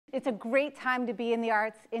It's a great time to be in the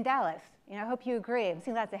arts in Dallas. I hope you agree. I'm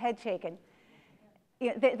seeing lots of head shaking.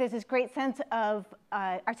 There's this great sense of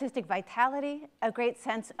artistic vitality, a great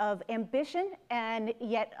sense of ambition, and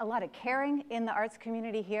yet a lot of caring in the arts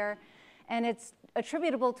community here. And it's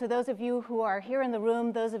attributable to those of you who are here in the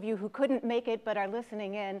room, those of you who couldn't make it but are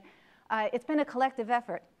listening in. It's been a collective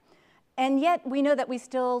effort. And yet we know that we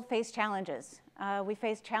still face challenges. We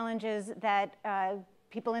face challenges that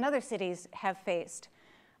people in other cities have faced.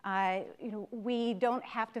 We don't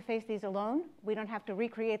have to face these alone. We don't have to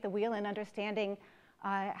recreate the wheel in understanding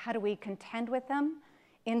how do we contend with them.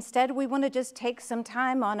 Instead, we want to just take some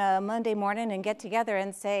time on a Monday morning and get together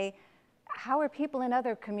and say, how are people in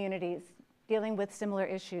other communities dealing with similar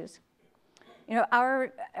issues?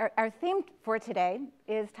 Our theme for today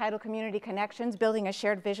is titled Community Connections, Building a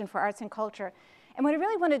Shared Vision for Arts and Culture. And what I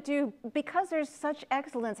really want to do, because there's such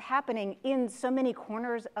excellence happening in so many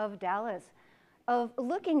corners of Dallas, of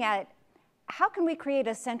looking at how can we create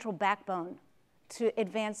a central backbone to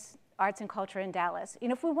advance arts and culture in Dallas.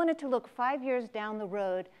 If we wanted to look 5 years down the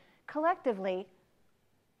road, collectively,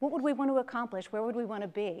 what would we want to accomplish? Where would we want to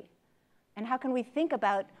be? And how can we think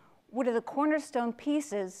about what are the cornerstone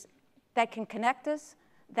pieces that can connect us,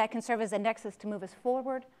 that can serve as a nexus to move us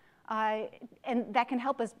forward, and that can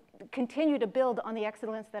help us continue to build on the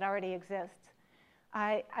excellence that already exists.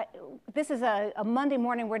 This is a Monday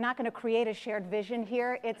morning. We're not going to create a shared vision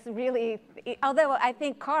here. It's really, although I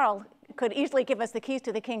think Carl could easily give us the keys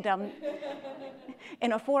to the kingdom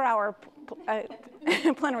in a 4-hour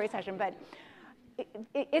plenary session, but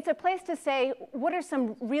it's a place to say, what are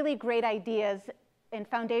some really great ideas and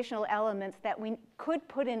foundational elements that we could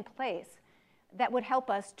put in place that would help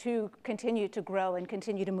us to continue to grow and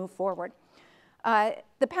continue to move forward.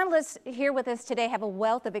 The panelists here with us today have a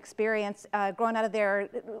wealth of experience growing out of their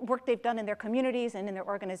work they've done in their communities and in their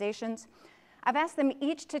organizations. I've asked them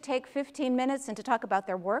each to take 15 minutes and to talk about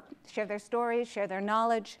their work, share their stories, share their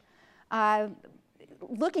knowledge,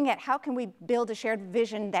 looking at how can we build a shared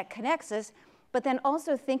vision that connects us, but then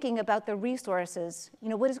also thinking about the resources.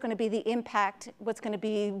 What is going to be the impact, what's going to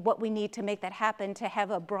be what we need to make that happen to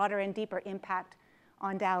have a broader and deeper impact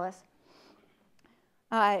on Dallas.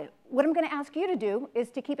 What I'm going to ask you to do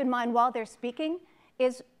is to keep in mind while they're speaking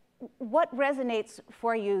is what resonates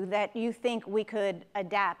for you that you think we could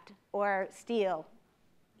adapt or steal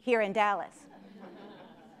here in Dallas.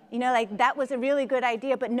 Like that was a really good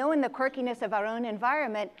idea, but knowing the quirkiness of our own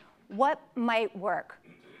environment, what might work?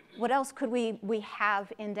 What else could we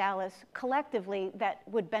have in Dallas collectively that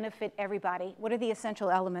would benefit everybody? What are the essential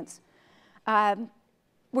elements? We're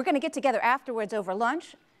going to get together afterwards over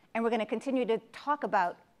lunch, and we're going to continue to talk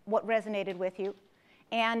about what resonated with you.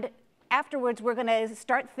 And afterwards, we're going to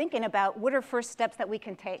start thinking about what are first steps that we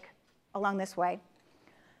can take along this way.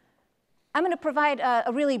 I'm going to provide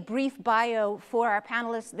a really brief bio for our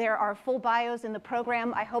panelists. There are full bios in the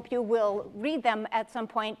program. I hope you will read them at some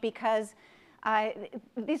point because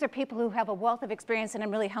these are people who have a wealth of experience, and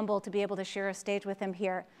I'm really humbled to be able to share a stage with them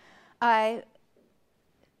here.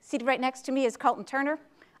 Seated right next to me is Carlton Turner.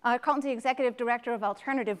 Carlton's the Executive Director of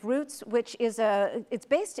Alternative Roots, which is it's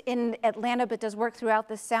based in Atlanta but does work throughout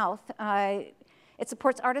the South. It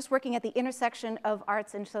supports artists working at the intersection of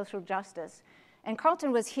arts and social justice. And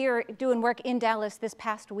Carlton was here doing work in Dallas this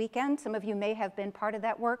past weekend. Some of you may have been part of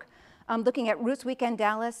that work, looking at Roots Weekend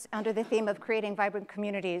Dallas under the theme of creating vibrant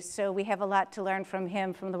communities. So we have a lot to learn from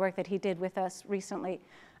him from the work that he did with us recently.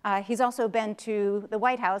 He's also been to the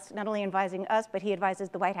White House, not only advising us, but he advises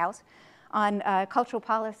the White House on cultural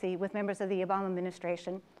policy with members of the Obama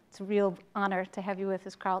administration. It's a real honor to have you with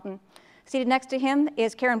us, Carlton. Seated next to him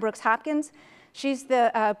is Karen Brooks Hopkins. She's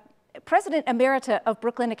the President Emerita of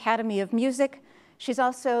Brooklyn Academy of Music. She's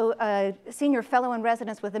also a senior fellow in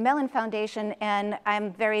residence with the Mellon Foundation, and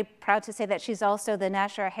I'm very proud to say that she's also the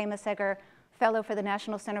Nasher Hamaseger Fellow for the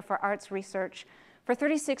National Center for Arts Research. For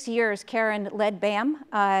 36 years, Karen led BAM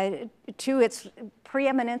to its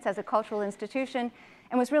preeminence as a cultural institution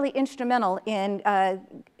and was really instrumental in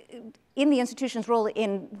the institution's role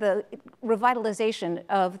in the revitalization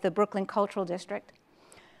of the Brooklyn Cultural District.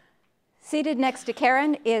 Seated next to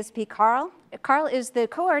Karen is P. Carl. Carl is the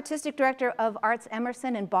co-artistic director of Arts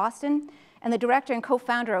Emerson in Boston and the director and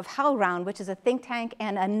co-founder of HowlRound, which is a think tank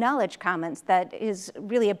and a knowledge commons that is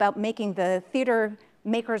really about making the theater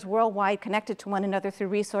makers worldwide connected to one another through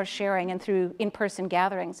resource sharing and through in-person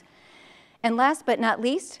gatherings. And last but not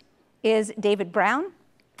least is David Brown.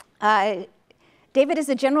 David is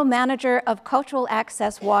the general manager of Cultural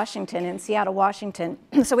Access Washington in Seattle, Washington.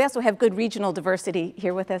 So we also have good regional diversity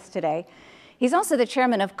here with us today. He's also the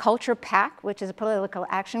chairman of Culture PAC, which is a political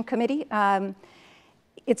action committee.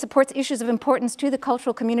 It supports issues of importance to the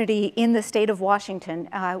cultural community in the state of Washington.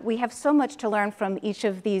 We have so much to learn from each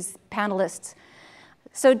of these panelists.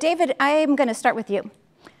 So David, I am going to start with you.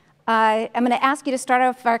 I'm going to ask you to start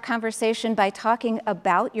off our conversation by talking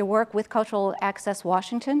about your work with Cultural Access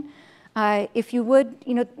Washington. If you would,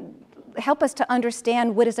 help us to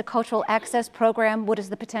understand what is a cultural access program, what is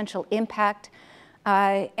the potential impact,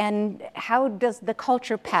 and how does the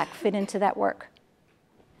Culture Pack fit into that work?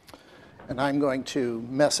 And I'm going to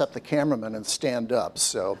mess up the cameraman and stand up,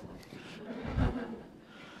 so.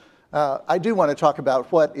 I do want to talk about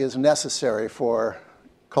what is necessary for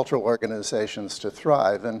cultural organizations to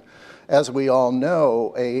thrive. And as we all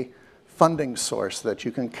know, a funding source that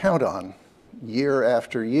you can count on year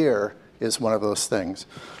after year is one of those things.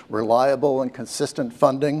 Reliable and consistent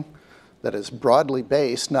funding that is broadly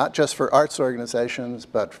based, not just for arts organizations,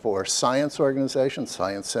 but for science organizations,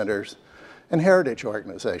 science centers, and heritage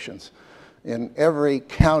organizations. In every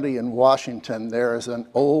county in Washington, there is an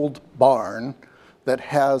old barn that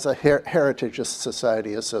has a heritage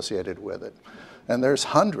society associated with it. And there's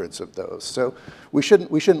hundreds of those. So we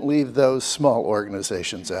shouldn't leave those small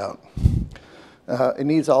organizations out. It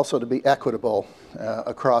needs also to be equitable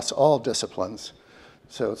across all disciplines.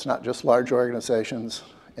 So it's not just large organizations,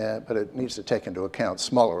 but it needs to take into account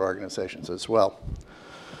smaller organizations as well.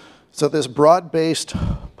 So this broad-based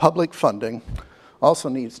public funding also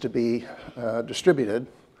needs to be distributed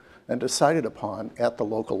and decided upon at the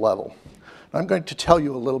local level. I'm going to tell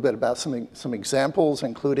you a little bit about some examples,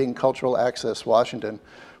 including Cultural Access Washington,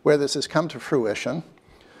 where this has come to fruition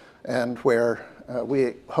and where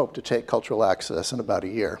we hope to take cultural access in about a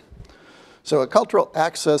year. So a cultural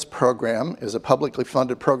access program is a publicly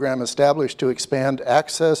funded program established to expand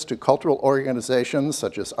access to cultural organizations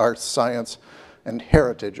such as arts, science, and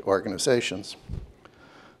heritage organizations.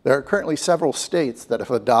 There are currently several states that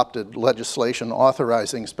have adopted legislation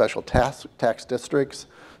authorizing special tax districts.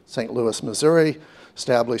 St. Louis, Missouri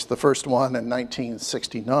established the first one in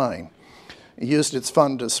 1969. It used its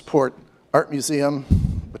fund to support art museum,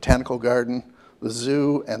 botanical garden, the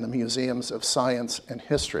zoo, and the museums of science and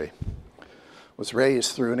history. It was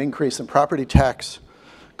raised through an increase in property tax,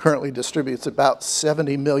 currently distributes about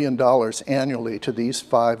 $70 million annually to these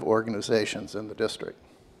 5 organizations in the district.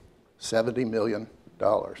 $70 million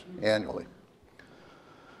annually.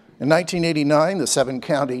 In 1989, the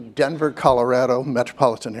 7-county Denver, Colorado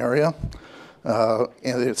metropolitan area and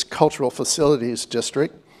its Cultural Facilities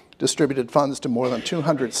District distributed funds to more than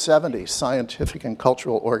 270 scientific and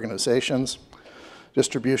cultural organizations.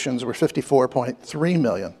 Distributions were $54.3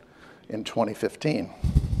 million in 2015.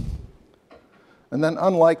 And then,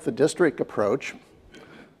 unlike the district approach,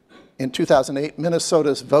 in 2008,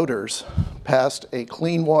 Minnesota's voters passed a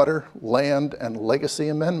Clean Water, Land, and Legacy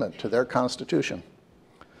Amendment to their constitution.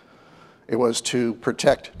 It was to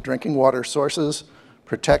protect drinking water sources,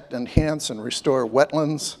 protect, enhance, and restore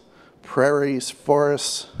wetlands, prairies,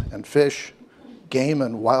 forests, and fish, game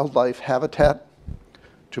and wildlife habitat,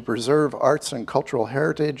 to preserve arts and cultural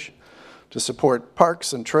heritage, to support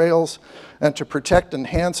parks and trails, and to protect,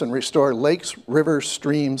 enhance, and restore lakes, rivers,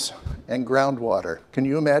 streams, and groundwater. Can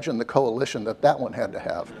you imagine the coalition that one had to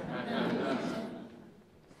have?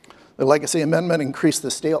 The Legacy Amendment increased the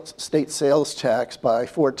state sales tax by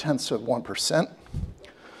 0.4%,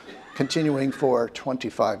 continuing for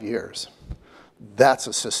 25 years. That's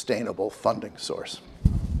a sustainable funding source.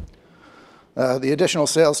 The additional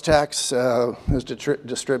sales tax is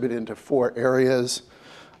distributed into 4 areas,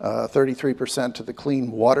 33% to the Clean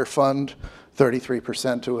Water Fund,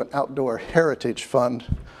 33% to an Outdoor Heritage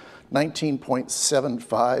Fund,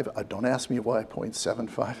 19.75, don't ask me why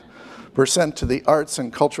 0.75%, to the Arts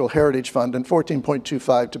and Cultural Heritage Fund, and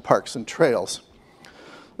 14.25 to Parks and Trails.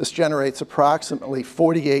 This generates approximately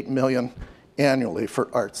 $48 million annually for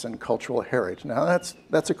arts and cultural heritage. Now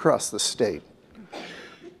that's across the state,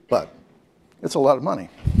 but it's a lot of money.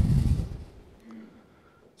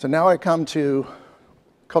 So now I come to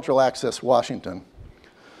Cultural Access Washington.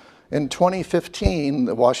 In 2015,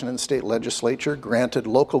 the Washington State Legislature granted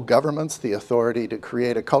local governments the authority to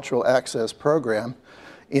create a cultural access program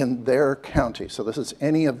in their county. So this is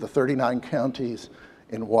any of the 39 counties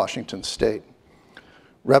in Washington State.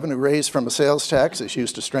 Revenue raised from a sales tax is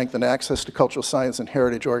used to strengthen access to cultural, science, and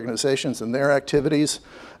heritage organizations and their activities,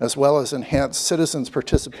 as well as enhance citizens'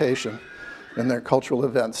 participation in their cultural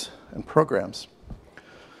events and programs.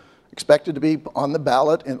 Expected to be on the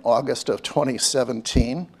ballot in August of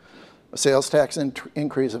 2017, a sales tax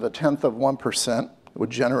increase of 0.1% would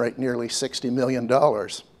generate nearly $60 million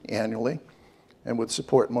annually and would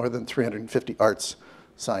support more than 350 arts,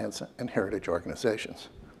 science, and heritage organizations.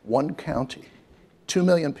 One county, 2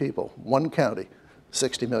 million people, one county,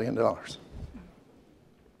 $60 million.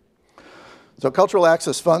 So cultural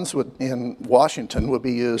access funds in Washington would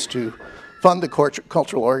be used to fund the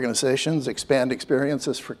cultural organizations, expand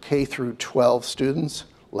experiences for K through 12 students,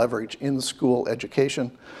 leverage in-school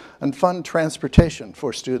education, and fund transportation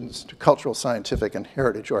for students to cultural, scientific, and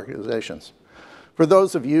heritage organizations. For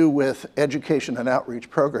those of you with education and outreach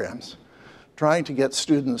programs, trying to get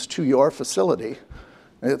students to your facility,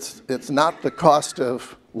 it's not the cost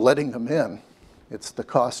of letting them in, it's the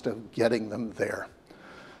cost of getting them there.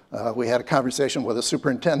 We had a conversation with a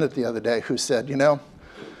superintendent the other day who said, you know,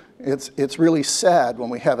 it's really sad when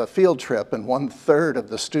we have a field trip and 1/3 of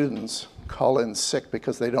the students call in sick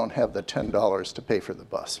because they don't have the $10 to pay for the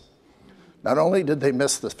bus. Not only did they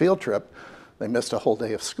miss the field trip, they missed a whole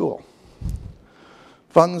day of school.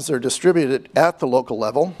 Funds are distributed at the local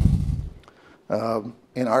level.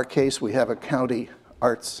 In our case, we have a county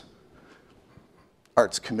arts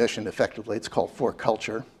commission, effectively. It's called For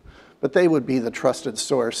Culture. But they would be the trusted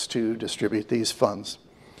source to distribute these funds.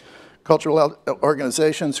 Cultural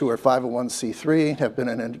organizations who are 501c3 have been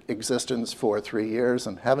in existence for 3 years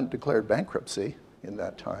and haven't declared bankruptcy in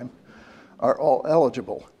that time, are all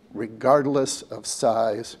eligible, regardless of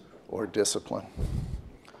size or discipline.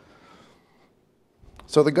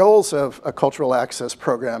 So the goals of a cultural access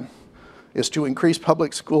program is to increase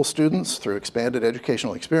public school students through expanded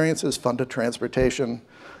educational experiences, funded transportation,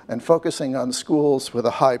 and focusing on schools with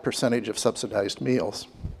a high percentage of subsidized meals.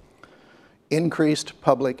 Increased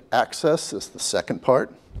public access is the second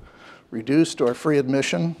part. Reduced or free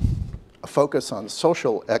admission, a focus on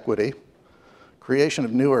social equity, creation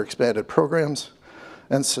of new or expanded programs,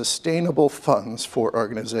 and sustainable funds for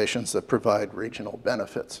organizations that provide regional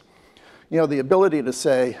benefits. You know, the ability to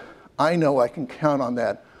say, I know I can count on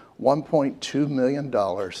that $1.2 million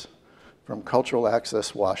from Cultural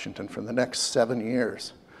Access Washington for the next 7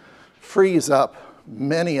 years frees up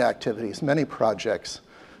many activities, many projects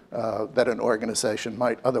that an organization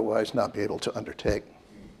might otherwise not be able to undertake.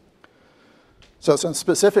 So some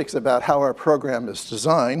specifics about how our program is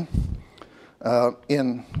designed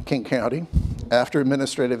in King County. After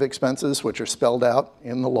administrative expenses, which are spelled out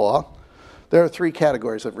in the law, there are 3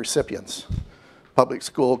 categories of recipients: public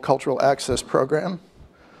school cultural access program,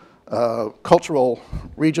 cultural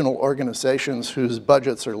regional organizations whose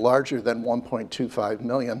budgets are larger than $1.25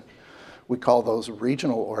 million. We call those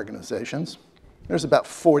regional organizations. There's about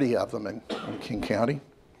 40 of them in King County.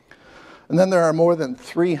 And then there are more than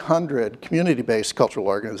 300 community-based cultural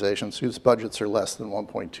organizations whose budgets are less than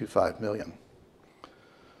 $1.25 million.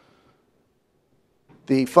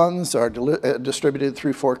 The funds are distributed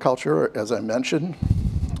through For Culture, as I mentioned.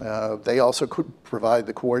 They also could provide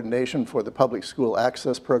the coordination for the public school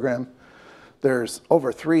access program. There's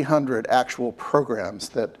over 300 actual programs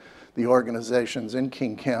that the organizations in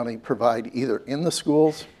King County provide either in the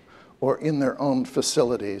schools or in their own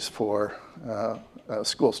facilities for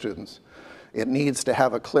school students. It needs to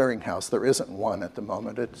have a clearinghouse. There isn't one at the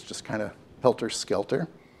moment. It's just kind of helter-skelter.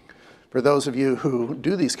 For those of you who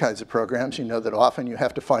do these kinds of programs, you know that often you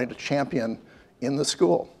have to find a champion in the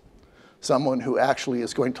school, someone who actually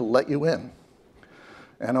is going to let you in.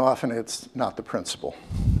 And often it's not the principal.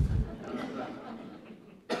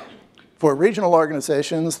 For regional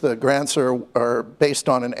organizations, the grants are based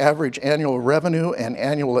on an average annual revenue and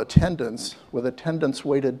annual attendance, with attendance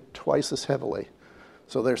weighted twice as heavily.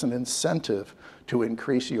 So there's an incentive to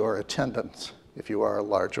increase your attendance if you are a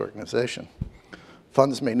large organization.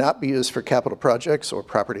 Funds may not be used for capital projects or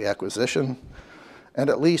property acquisition, and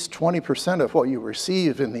at least 20% of what you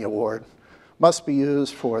receive in the award must be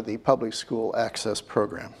used for the public school access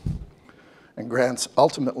program. And grants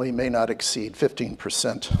ultimately may not exceed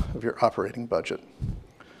 15% of your operating budget.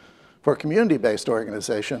 For community-based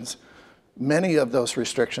organizations, many of those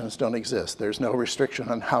restrictions don't exist. There's no restriction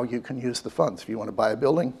on how you can use the funds. If you want to buy a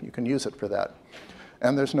building, you can use it for that.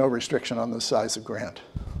 And there's no restriction on the size of grant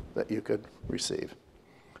that you could receive.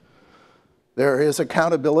 There is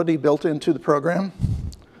accountability built into the program.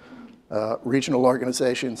 Regional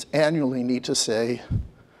organizations annually need to say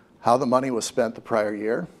how the money was spent the prior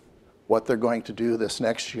year, what they're going to do this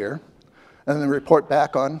next year, and then report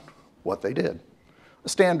back on what they did. A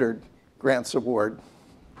standard grants award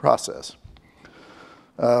process.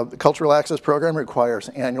 The Cultural Access Program requires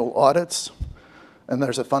annual audits, and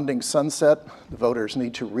there's a funding sunset. The voters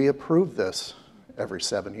need to reapprove this every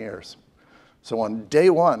 7 years. So on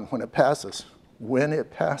day one, when it passes,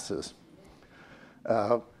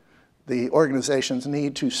 the organizations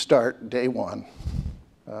need to start day one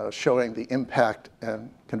showing the impact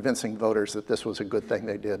and convincing voters that this was a good thing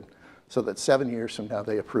they did, so that 7 years from now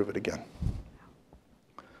they approve it again.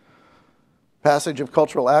 Passage of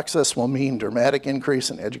cultural access will mean dramatic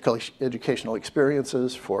increase in educational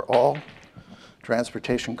experiences for all,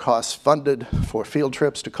 transportation costs funded for field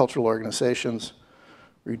trips to cultural organizations,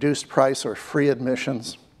 reduced price or free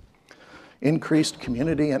admissions, increased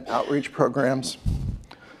community and outreach programs,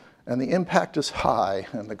 and the impact is high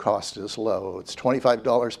and the cost is low. It's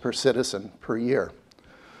 $25 per citizen per year.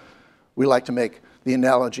 We like to make the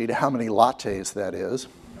analogy to how many lattes that is.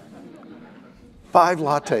 5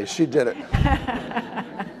 lattes, she did it.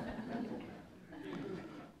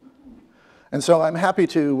 And so I'm happy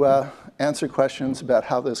to answer questions about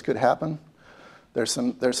how this could happen. There's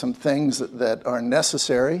some things that are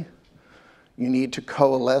necessary. You need to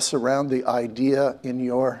coalesce around the idea in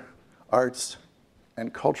your arts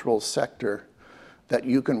and cultural sector that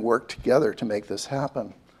you can work together to make this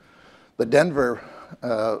happen. The Denver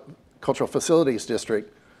Cultural Facilities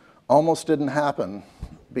District almost didn't happen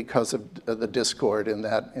because of the discord in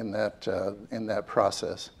that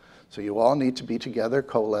process. So you all need to be together,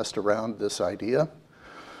 coalesced around this idea.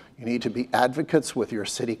 You need to be advocates with your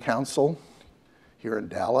city council here in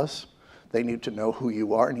Dallas. They need to know who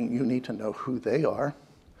you are, and you need to know who they are.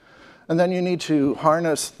 And then you need to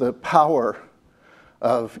harness the power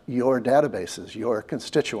of your databases, your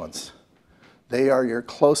constituents. They are your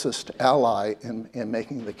closest ally in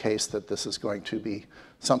making the case that this is going to be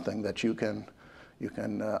something that you can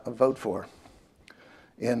vote for.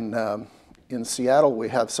 In Seattle, we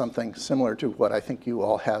have something similar to what I think you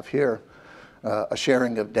all have here, a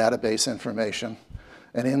sharing of database information.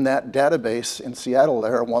 And in that database in Seattle,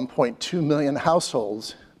 there are 1.2 million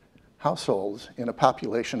households in a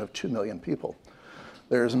population of 2 million people.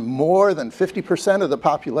 There's more than 50% of the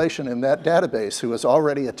population in that database who is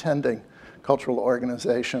already attending cultural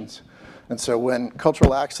organizations. And so when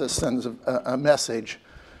Cultural Access sends a message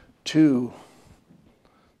to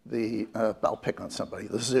the, I'll pick on somebody,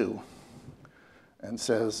 the zoo, and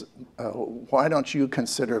says, why don't you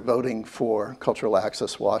consider voting for Cultural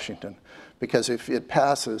Access Washington? Because if it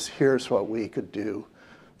passes, here's what we could do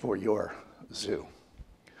for your zoo.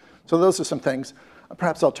 So those are some things.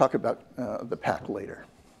 Perhaps I'll talk about the PAC later.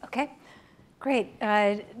 Okay, great.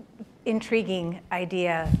 Intriguing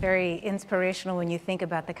idea, very inspirational when you think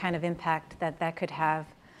about the kind of impact that could have.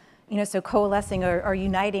 You know, so coalescing or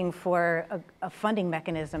uniting for a funding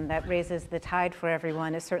mechanism that raises the tide for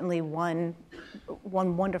everyone is certainly one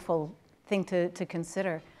wonderful thing to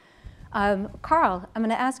consider. Carl, I'm going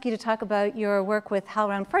to ask you to talk about your work with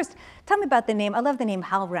HowlRound. First, tell me about the name. I love the name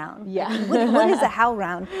HowlRound. Yeah. What is a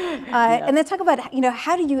HowlRound? Yes. And then talk about, you know,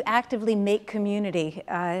 how do you actively make community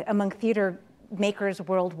among theater makers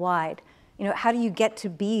worldwide? You know, how do you get to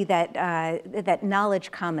be that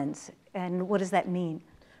knowledge commons, and what does that mean?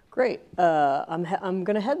 Great. I'm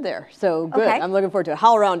going to head there. So good. Okay. I'm looking forward to it.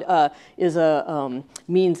 HowlRound is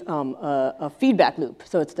means a feedback loop.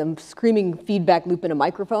 So it's the screaming feedback loop in a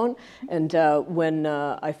microphone. And when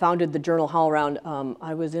I founded the journal HowlRound,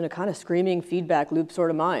 I was in a kind of screaming feedback loop sort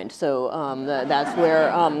of mind. So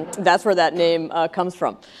that's where that name comes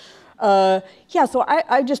from. Yeah, so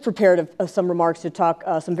I just prepared some remarks to talk,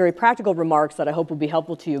 some very practical remarks that I hope will be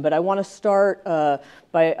helpful to you. But I want to start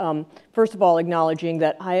by, first of all, acknowledging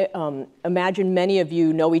that I imagine many of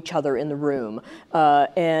you know each other in the room.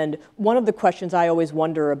 And one of the questions I always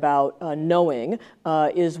wonder about knowing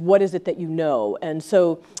is, what is it that you know? And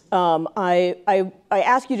so I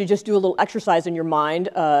ask you to just do a little exercise in your mind.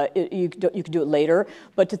 You can do it later,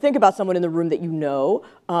 but to think about someone in the room that you know,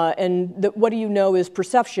 and what do you know is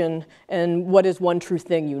perception, and what is one true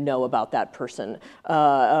thing you know about that person?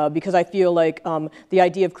 Because I feel like the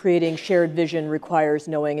idea of creating shared vision requires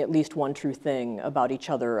knowing at least one true thing about each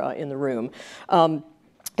other in the room.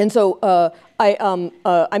 And so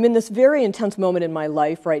I'm in this very intense moment in my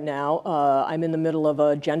life right now. I'm in the middle of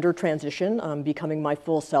a gender transition. I'm becoming my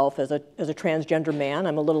full self as a transgender man.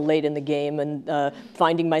 I'm a little late in the game and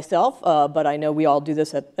finding myself, but I know we all do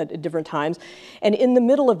this at different times. And in the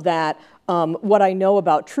middle of that, what I know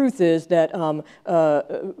about truth is that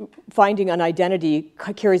finding an identity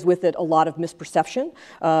carries with it a lot of misperception.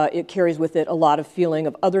 It carries with it a lot of feeling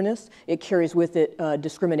of otherness. It carries with it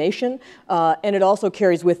discrimination. And it also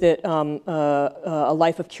carries with it a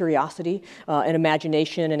life of curiosity and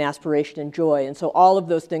imagination and aspiration and joy. And so all of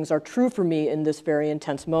those things are true for me in this very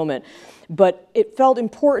intense moment. But it felt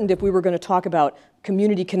important, if we were going to talk about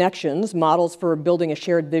community connections, models for building a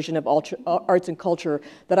shared vision of arts and culture,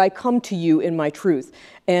 that I come to you in my truth.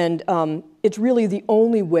 And it's really the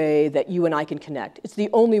only way that you and I can connect. It's the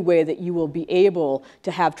only way that you will be able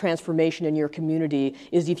to have transformation in your community,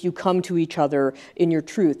 is if you come to each other in your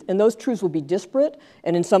truth. And those truths will be disparate,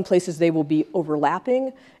 and in some places they will be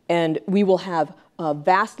overlapping, and we will have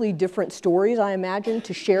vastly different stories, I imagine,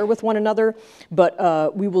 to share with one another,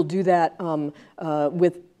 but we will do that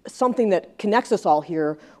with something that connects us all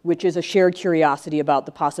here, which is a shared curiosity about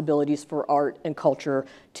the possibilities for art and culture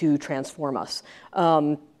to transform us.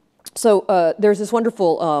 So there's this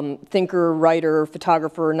wonderful thinker, writer,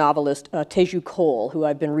 photographer, novelist, Teju Cole, who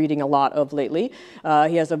I've been reading a lot of lately.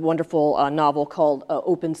 He has a wonderful novel called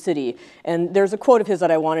Open City. And there's a quote of his that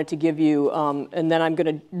I wanted to give you, and then I'm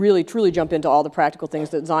going to really, truly jump into all the practical things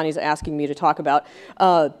that Zannie's asking me to talk about.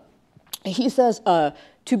 He says,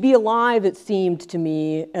 "To be alive, it seemed to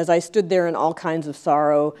me, as I stood there in all kinds of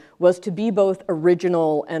sorrow, was to be both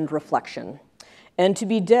original and reflection. And to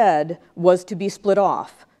be dead was to be split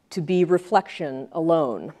off, to be reflection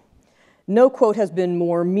alone." No quote has been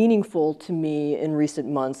more meaningful to me in recent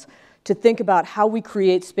months, to think about how we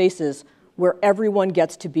create spaces where everyone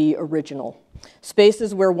gets to be original.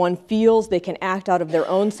 Spaces where one feels they can act out of their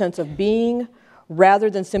own sense of being, rather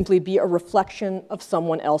than simply be a reflection of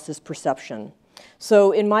someone else's perception.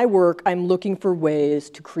 So in my work, I'm looking for ways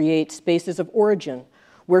to create spaces of origin,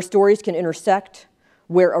 where stories can intersect,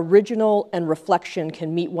 where original and reflection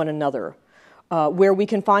can meet one another, where we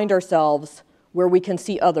can find ourselves, where we can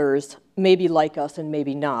see others, maybe like us and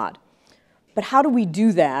maybe not. But how do we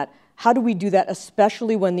do that? How do we do that,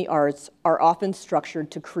 especially when the arts are often structured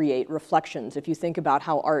to create reflections? If you think about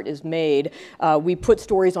how art is made, we put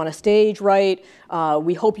stories on a stage, right?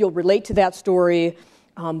 We hope you'll relate to that story,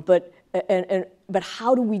 but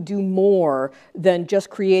how do we do more than just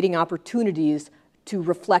creating opportunities to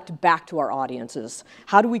reflect back to our audiences?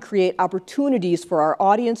 How do we create opportunities for our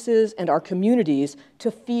audiences and our communities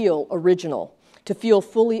to feel original, to feel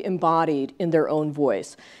fully embodied in their own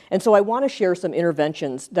voice? And so I want to share some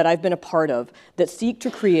interventions that I've been a part of that seek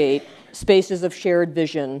to create spaces of shared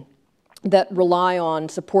vision that rely on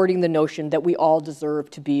supporting the notion that we all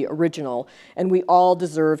deserve to be original, and we all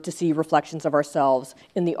deserve to see reflections of ourselves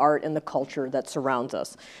in the art and the culture that surrounds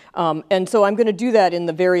us. And so I'm going to do that in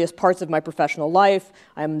the various parts of my professional life.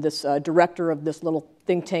 I'm this director of this little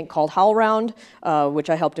think tank called HowlRound, which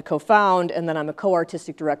I helped to co-found, and then I'm a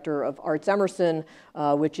co-artistic director of Arts Emerson,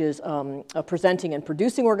 which is a presenting and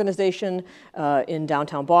producing organization in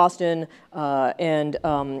downtown Boston, and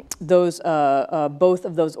both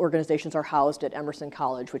of those organizations are housed at Emerson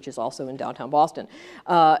College, which is also in downtown Boston.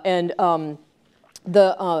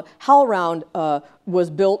 The HowlRound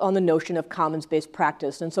was built on the notion of commons-based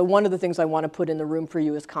practice. And so one of the things I want to put in the room for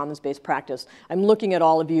you is commons-based practice. I'm looking at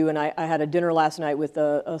all of you, and I had a dinner last night with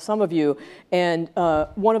some of you, and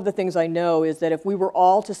one of the things I know is that if we were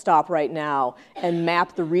all to stop right now and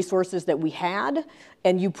map the resources that we had,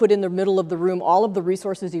 and you put in the middle of the room all of the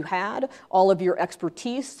resources you had, all of your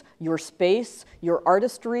expertise, your space, your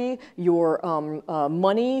artistry, your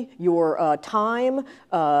money, your time,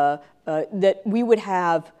 that we would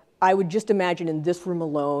have, I would just imagine in this room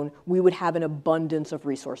alone, we would have an abundance of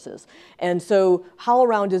resources. And so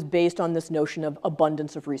HowlRound is based on this notion of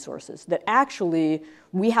abundance of resources, that actually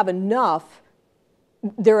we have enough,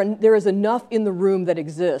 there is enough in the room that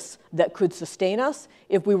exists that could sustain us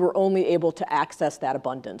if we were only able to access that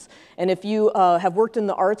abundance. And if you have worked in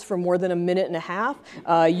the arts for more than a minute and a half,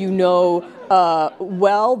 you know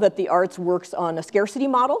well that the arts works on a scarcity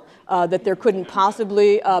model, that there couldn't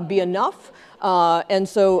possibly be enough. And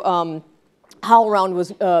so HowlRound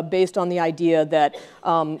was based on the idea that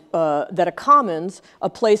a commons, a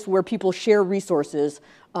place where people share resources,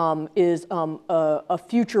 is a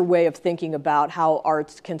future way of thinking about how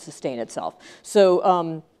arts can sustain itself.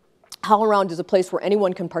 So HowlRound is a place where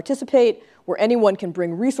anyone can participate, where anyone can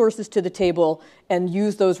bring resources to the table and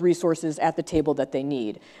use those resources at the table that they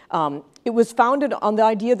need. It was founded on the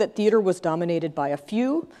idea that theater was dominated by a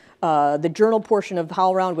few. The journal portion of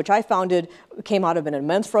HowlRound, which I founded, came out of an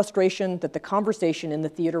immense frustration that the conversation in the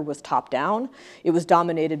theater was top-down. It was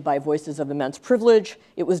dominated by voices of immense privilege.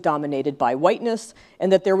 It was dominated by whiteness,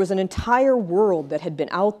 and that there was an entire world that had been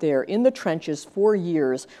out there in the trenches for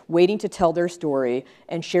years waiting to tell their story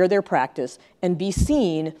and share their practice and be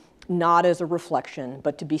seen not as a reflection,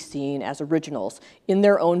 but to be seen as originals in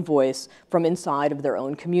their own voice from inside of their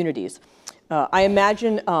own communities. I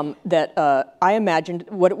imagined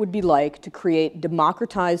what it would be like to create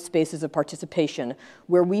democratized spaces of participation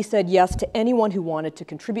where we said yes to anyone who wanted to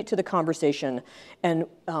contribute to the conversation, and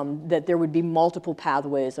that there would be multiple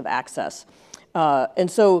pathways of access. And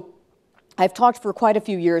so I've talked for quite a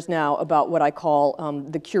few years now about what I call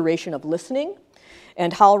the curation of listening.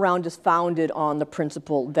 And HowlRound is founded on the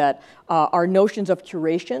principle that our notions of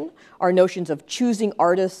curation, our notions of choosing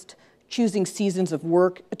artists, choosing seasons of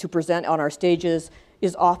work to present on our stages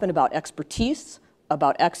is often about expertise,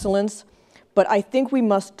 about excellence. But I think we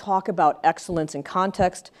must talk about excellence in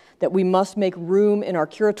context, that we must make room in our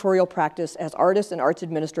curatorial practice as artists and arts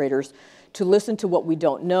administrators to listen to what we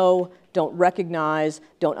don't know, don't recognize,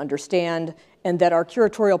 don't understand, and that our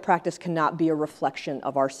curatorial practice cannot be a reflection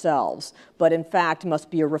of ourselves, but in fact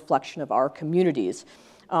must be a reflection of our communities.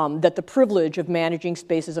 That the privilege of managing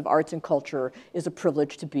spaces of arts and culture is a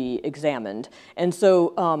privilege to be examined. And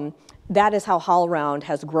so that is how HowlRound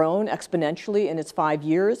has grown exponentially in its 5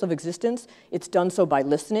 years of existence. It's done so by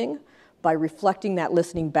listening, by reflecting that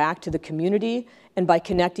listening back to the community, and by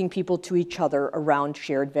connecting people to each other around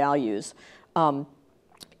shared values.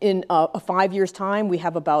 In a 5 years' time, we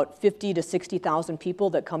have about 50 to 60,000 people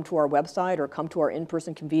that come to our website or come to our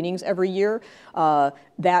in-person convenings every year.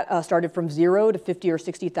 That started from 0 to 50 or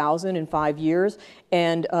 60,000 in 5 years.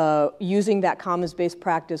 And using that commons-based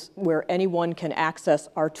practice where anyone can access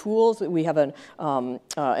our tools. We have an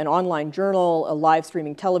online journal, a live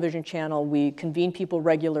streaming television channel. We convene people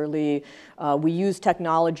regularly. We use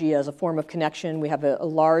technology as a form of connection. We have a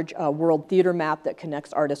large world theater map that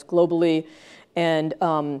connects artists globally. And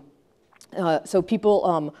so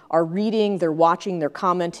people are reading, they're watching, they're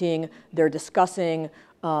commenting, they're discussing,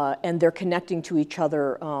 and they're connecting to each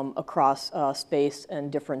other across space and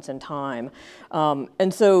difference and time.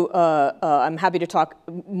 And so I'm happy to talk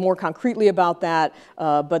more concretely about that,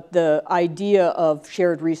 but the idea of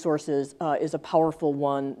shared resources is a powerful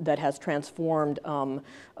one that has transformed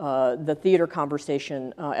the theater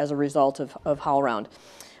conversation as a result of HowlRound.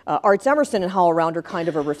 Arts Emerson and HowlRound are kind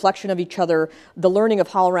of a reflection of each other. The learning of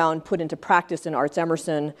HowlRound put into practice in Arts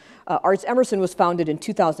Emerson. Arts Emerson was founded in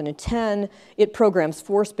 2010. It programs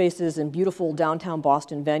 4 spaces in beautiful downtown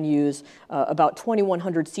Boston venues, about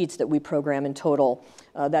 2,100 seats that we program in total.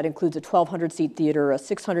 That includes a 1,200-seat theater, a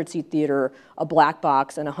 600-seat theater, a black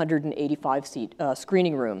box, and a 185-seat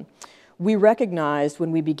screening room. We recognized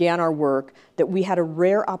when we began our work that we had a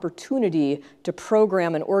rare opportunity to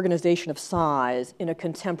program an organization of size in a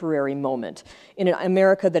contemporary moment, in an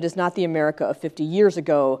America that is not the America of 50 years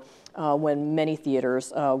ago when many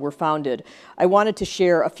theaters were founded. I wanted to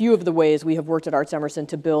share a few of the ways we have worked at Arts Emerson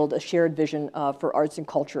to build a shared vision for arts and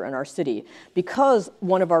culture in our city. Because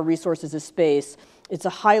one of our resources is space, it's a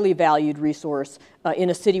highly valued resource in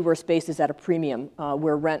a city where space is at a premium,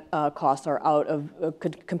 where rent costs are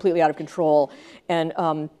completely out of control. And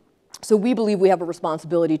so we believe we have a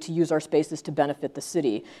responsibility to use our spaces to benefit the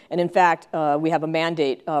city. And in fact, we have a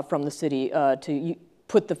mandate from the city to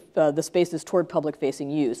put the spaces toward public-facing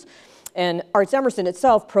use. And Arts Emerson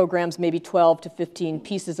itself programs maybe 12 to 15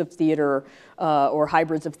 pieces of theater or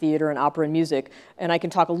hybrids of theater and opera and music. And I can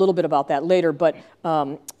talk a little bit about that later. But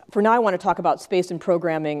for now, I want to talk about space and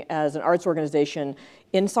programming as an arts organization.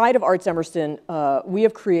 Inside of Arts Emerson, we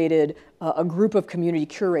have created a group of community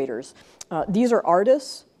curators. These are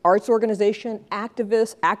artists, arts organizations,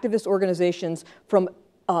 activist organizations from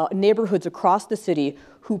neighborhoods across the city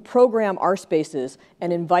who program our spaces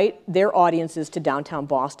and invite their audiences to downtown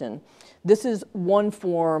Boston. This is one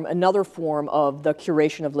form, another form of the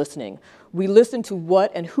curation of listening. We listen to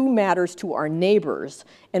what and who matters to our neighbors,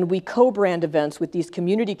 and we co-brand events with these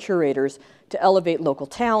community curators to elevate local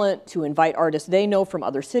talent, to invite artists they know from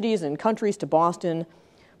other cities and countries to Boston.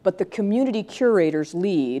 But the community curators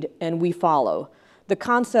lead, and we follow. The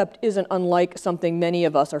concept isn't unlike something many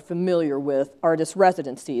of us are familiar with, artist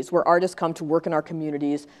residencies, where artists come to work in our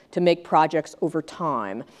communities to make projects over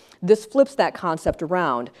time. This flips that concept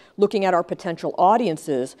around, looking at our potential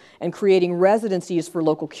audiences and creating residencies for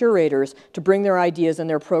local curators to bring their ideas and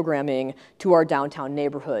their programming to our downtown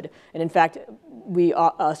neighborhood. And in fact, we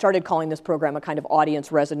started calling this program a kind of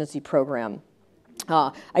audience residency program.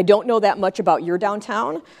 I don't know that much about your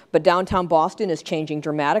downtown, but downtown Boston is changing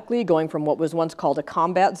dramatically, going from what was once called a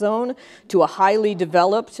combat zone to a highly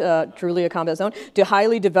developed, truly a combat zone, to a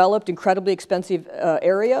highly developed, incredibly expensive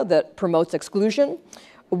area that promotes exclusion.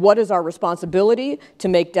 What is our responsibility? To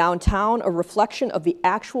make downtown a reflection of the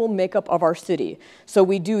actual makeup of our city. So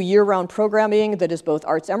we do year-round programming that is both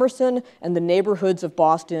Arts Emerson and the neighborhoods of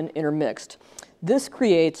Boston intermixed. This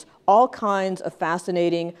creates all kinds of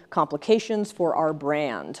fascinating complications for our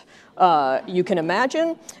brand. You can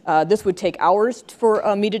imagine this would take hours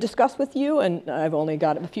for me to discuss with you, and I've only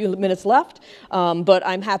got a few minutes left, but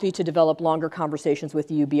I'm happy to develop longer conversations with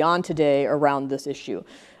you beyond today around this issue.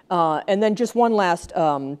 And then just one last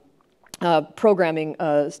programming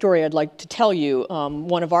story I'd like to tell you.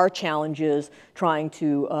 One of our challenges trying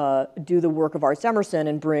to do the work of Arts Emerson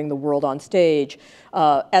and bring the world on stage.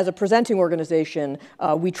 As a presenting organization,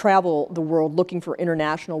 we travel the world looking for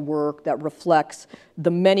international work that reflects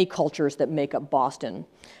the many cultures that make up Boston.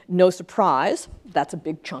 No surprise, that's a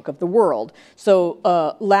big chunk of the world.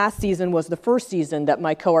 So last season was the first season that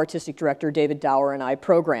my co-artistic director, David Dower, and I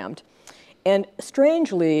programmed. And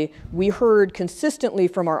strangely, we heard consistently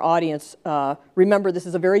from our audience, remember this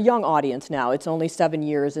is a very young audience now, it's only 7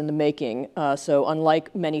 years in the making, so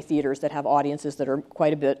unlike many theaters that have audiences that are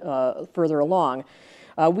quite a bit further along,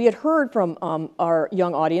 we had heard from our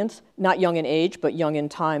young audience, not young in age, but young in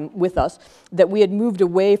time with us, that we had moved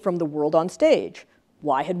away from the world on stage.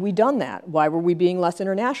 Why had we done that? Why were we being less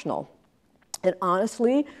international? And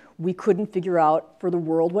honestly, we couldn't figure out for the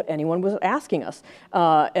world what anyone was asking us.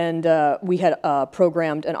 We had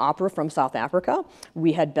programmed an opera from South Africa.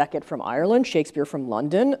 We had Beckett from Ireland, Shakespeare from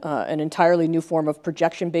London, an entirely new form of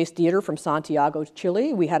projection-based theater from Santiago,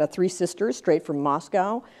 Chile. We had a Three Sisters straight from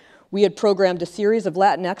Moscow. We had programmed a series of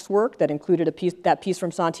Latinx work that included that piece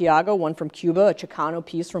from Santiago, one from Cuba, a Chicano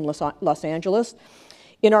piece from Los Angeles.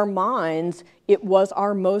 In our minds, it was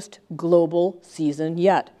our most global season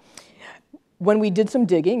yet. When we did some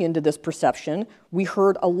digging into this perception, we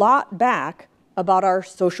heard a lot back about our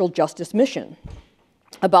social justice mission,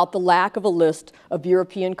 about the lack of a list of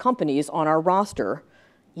European companies on our roster,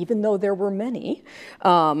 even though there were many,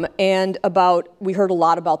 and we heard a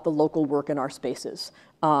lot about the local work in our spaces.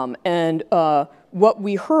 What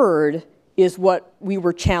we heard is what we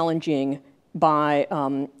were challenging by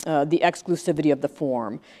the exclusivity of the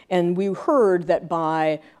form. And we heard that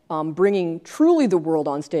by bringing truly the world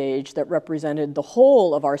on stage that represented the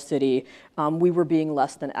whole of our city, we were being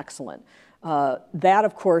less than excellent. That,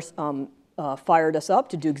 of course, fired us up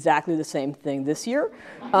to do exactly the same thing this year.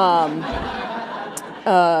 On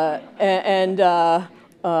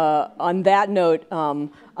that note,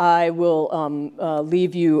 I will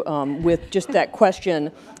leave you with just that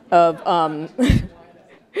question of,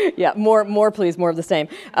 yeah, more please, more of the same.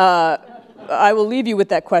 I will leave you with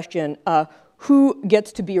that question. Who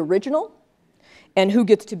gets to be original and who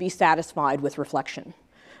gets to be satisfied with reflection?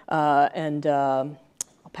 I'll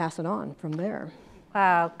pass it on from there.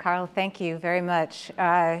 Wow, Carl, thank you very much.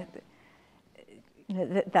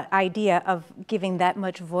 The idea of giving that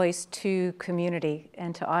much voice to community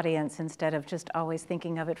and to audience instead of just always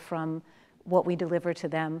thinking of it from what we deliver to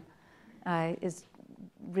them is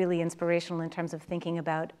really inspirational in terms of thinking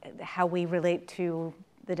about how we relate to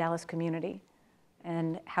the Dallas community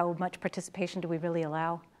and how much participation do we really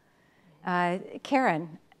allow.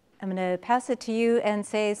 Karen, I'm going to pass it to you and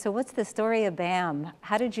say, so what's the story of BAM?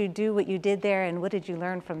 How did you do what you did there and what did you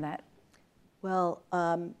learn from that? Well,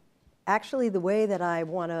 actually the way that I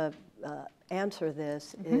want to answer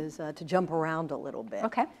this is to jump around a little bit.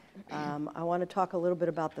 Okay. I want to talk a little bit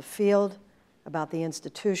about the field, about the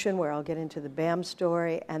institution, where I'll get into the BAM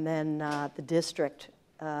story, and then the district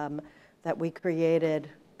that we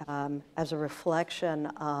created as a reflection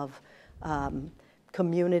of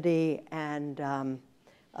community and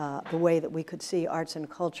the way that we could see arts and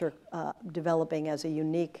culture developing as a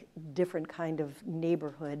unique, different kind of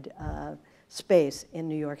neighborhood space in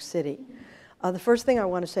New York City. The first thing I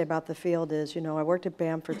want to say about the field is, you know, I worked at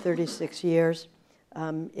BAM for 36 years.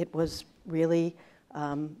 It was really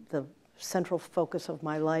the central focus of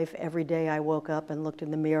my life. Every day I woke up and looked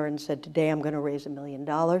in the mirror and said, today I'm going to raise $1 million.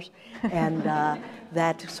 And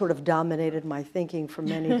that sort of dominated my thinking for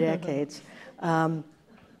many decades.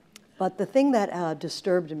 But the thing that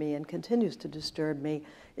disturbed me and continues to disturb me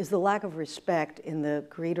is the lack of respect in the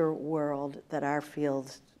greater world that our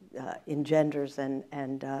field engenders and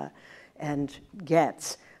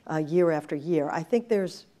gets year after year. I think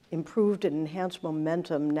there's improved and enhanced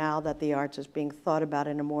momentum now that the arts is being thought about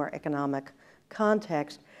in a more economic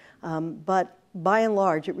context. But by and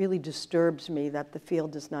large, it really disturbs me that the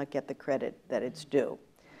field does not get the credit that it's due.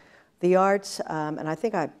 The arts, and I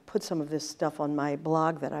think I put some of this stuff on my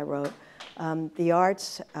blog that I wrote, the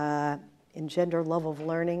arts engender love of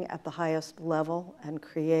learning at the highest level and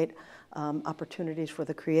create opportunities for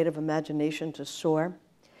the creative imagination to soar.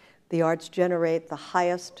 The arts generate the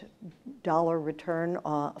highest dollar return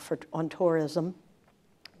on tourism.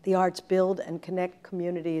 The arts build and connect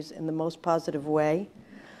communities in the most positive way.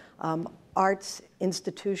 Arts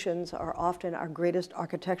institutions are often our greatest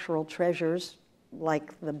architectural treasures,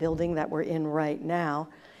 like the building that we're in right now.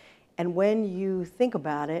 And when you think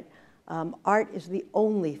about it, art is the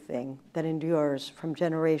only thing that endures from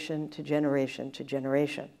generation to generation to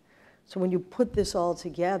generation. So when you put this all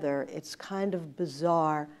together, it's kind of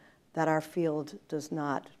bizarre that our field does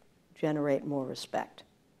not generate more respect.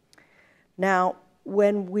 Now,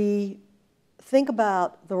 when we think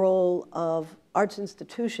about the role of arts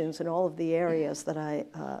institutions in all of the areas that I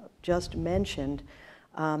just mentioned,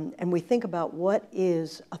 and we think about what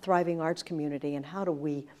is a thriving arts community and how do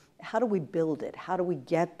we build it, how do we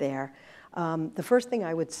get there, the first thing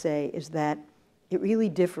I would say is that it really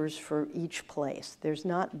differs for each place. There's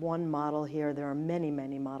not one model here. There are many,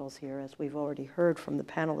 many models here, as we've already heard from the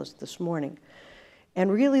panelists this morning.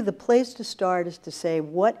 And really the place to start is to say,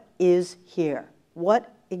 what is here?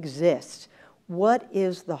 What exists? What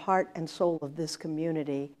is the heart and soul of this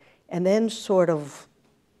community? And then sort of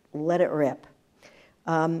let it rip.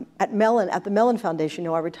 At the Mellon Foundation,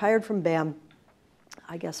 I retired from BAM,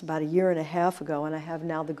 I guess about 1.5 years ago, and I have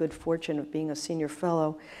now the good fortune of being a senior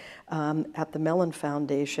fellow at the Mellon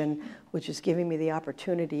Foundation, which is giving me the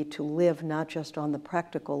opportunity to live not just on the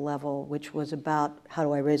practical level, which was about how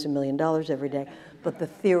do I raise $1 million every day, but the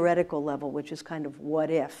theoretical level, which is kind of what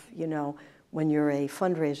if, when you're a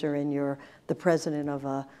fundraiser and you're the president of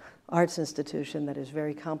an arts institution that is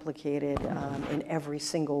very complicated in every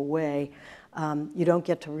single way, you don't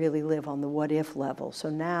get to really live on the what if level. So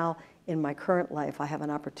now, in my current life, I have an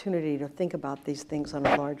opportunity to think about these things on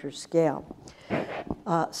a larger scale.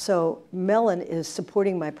 So Mellon is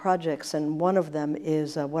supporting my projects, and one of them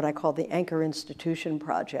is what I call the Anchor Institution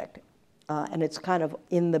Project. And it's kind of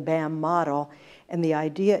in the BAM model. And the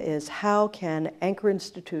idea is, how can anchor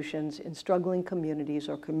institutions in struggling communities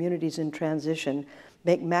or communities in transition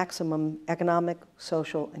make maximum economic,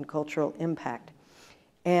 social, and cultural impact?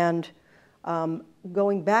 And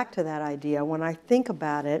going back to that idea, when I think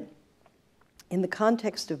about it, in the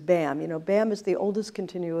context of BAM, BAM is the oldest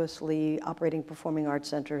continuously operating performing arts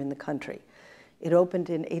center in the country. It opened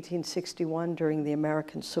in 1861 during the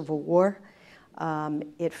American Civil War.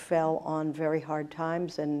 It fell on very hard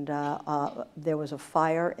times, and there was a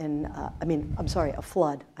fire a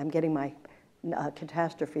flood. I'm getting my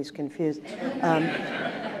catastrophes confused.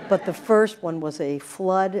 But the first one was a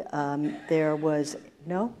flood. The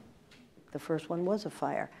first one was a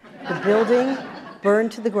fire. The building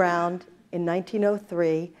burned to the ground in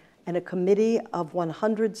 1903, and a committee of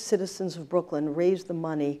 100 citizens of Brooklyn raised the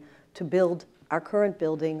money to build our current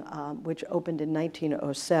building, which opened in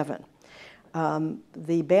 1907.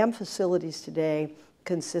 The BAM facilities today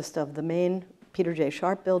consist of the main Peter J.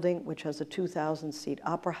 Sharp building, which has a 2,000-seat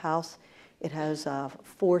opera house. It has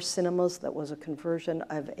 4 cinemas that was a conversion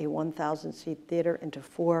of a 1,000-seat theater into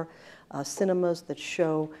 4 cinemas that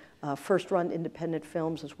show first-run independent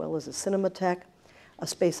films, as well as a cinematheque. A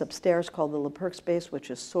space upstairs called the LePerc space, which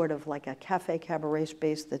is sort of like a cafe cabaret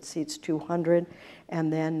space that seats 200,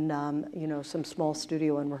 and then some small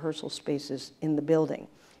studio and rehearsal spaces in the building.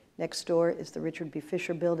 Next door is the Richard B.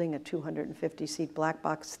 Fisher building, a 250-seat black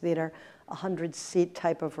box theater, a 100-seat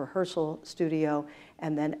type of rehearsal studio,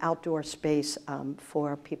 and then outdoor space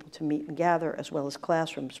for people to meet and gather, as well as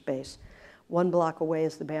classroom space. 1 block away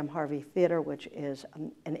is the BAM Harvey Theater, which is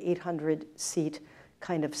an 800-seat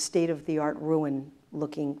kind of state-of-the-art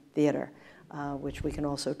ruin-looking theater, which we can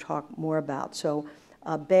also talk more about. So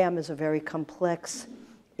BAM is a very complex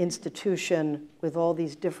institution with all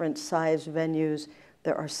these different size venues.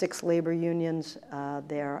 There are 6 labor unions.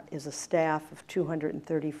 There is a staff of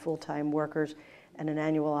 230 full-time workers and an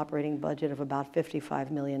annual operating budget of about $55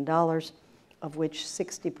 million, of which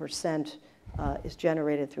 60% is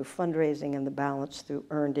generated through fundraising and the balance through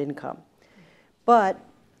earned income. But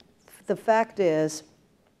the fact is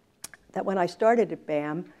that when I started at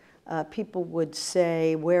BAM, people would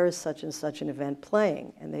say, where is such and such an event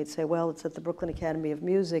playing? And they'd say, well, it's at the Brooklyn Academy of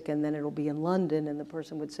Music, and then it'll be in London. And the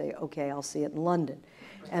person would say, okay, I'll see it in London.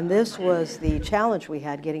 And this was the challenge we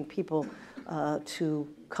had, getting people to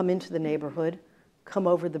come into the neighborhood, come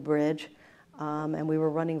over the bridge. And we were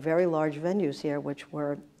running very large venues here, which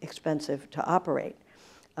were expensive to operate.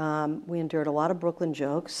 We endured a lot of Brooklyn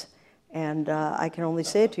jokes. And I can only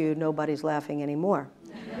say to you, nobody's laughing anymore.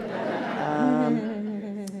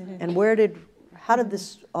 And how did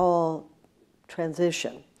this all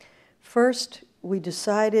transition? First, we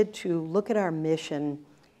decided to look at our mission,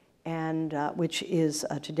 and which is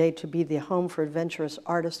today to be the home for adventurous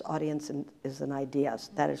artists, audiences, and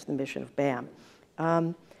ideas. That is the mission of BAM.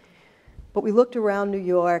 But we looked around New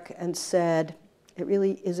York and said, it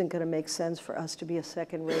really isn't going to make sense for us to be a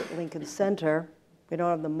second-rate Lincoln Center. We don't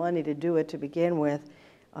have the money to do it to begin with.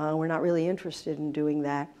 We're not really interested in doing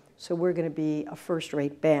that. So we're going to be a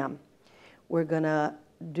first-rate BAM. We're going to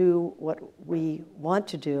do what we want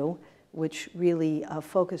to do, which really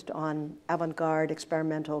focused on avant-garde,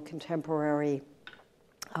 experimental, contemporary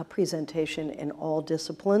presentation in all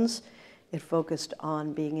disciplines. It focused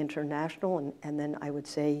on being international and then I would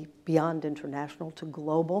say beyond international to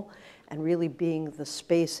global, and really being the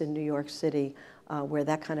space in New York City where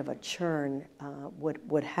that kind of a churn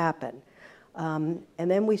would happen. And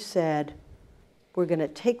then we said, we're going to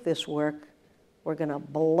take this work, we're going to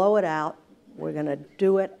blow it out, we're going to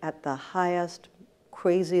do it at the highest,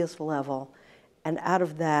 craziest level, and out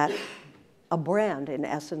of that, a brand, in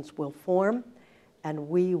essence, will form, and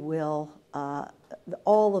we will,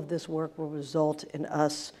 all of this work will result in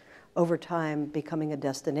us, over time, becoming a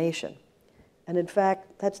destination. And in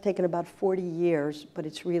fact, that's taken about 40 years, but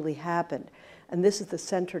it's really happened. And this is the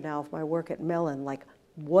center now of my work at Mellon, like,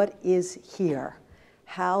 what is here?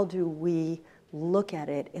 How do we look at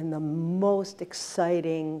it in the most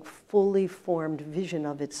exciting, fully formed vision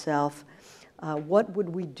of itself? What would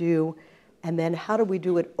we do? And then how do we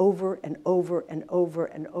do it over and over and over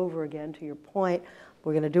and over again? To your point,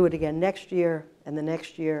 we're going to do it again next year, and the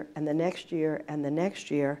next year, and the next year, and the next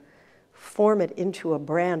year, form it into a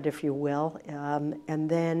brand, if you will, and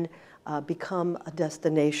then become a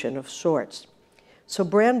destination of sorts. So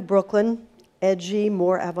Brand Brooklyn, edgy,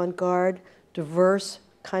 more avant-garde, diverse,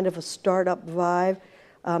 kind of a startup vibe,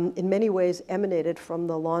 in many ways emanated from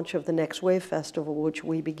the launch of the Next Wave Festival, which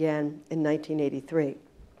we began in 1983.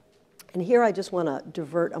 And here I just want to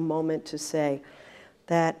divert a moment to say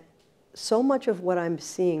that so much of what I'm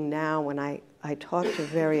seeing now when I talk to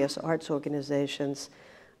various arts organizations,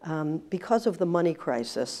 because of the money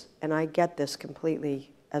crisis, and I get this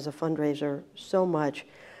completely as a fundraiser so much,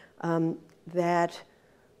 that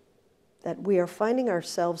we are finding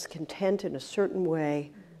ourselves content in a certain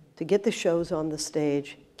way to get the shows on the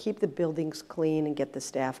stage, keep the buildings clean, and get the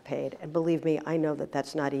staff paid. And believe me, I know that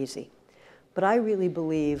that's not easy. But I really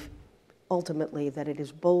believe, ultimately, that it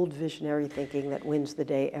is bold, visionary thinking that wins the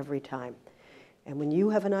day every time. And when you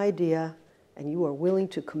have an idea, and you are willing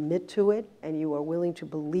to commit to it, and you are willing to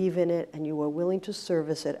believe in it, and you are willing to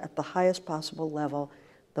service it at the highest possible level,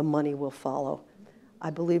 the money will follow. I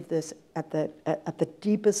believe this at the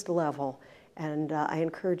deepest level, and I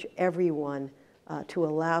encourage everyone to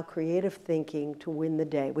allow creative thinking to win the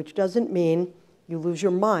day, which doesn't mean you lose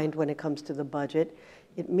your mind when it comes to the budget.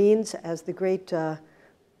 It means, as the great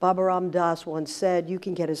Baba Ram Das once said, you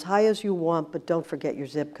can get as high as you want, but don't forget your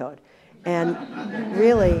zip code. And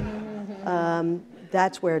really,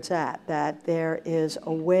 that's where it's at, that there is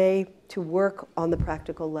a way to work on the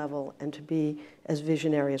practical level and to be as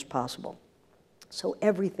visionary as possible. So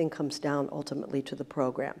everything comes down ultimately to the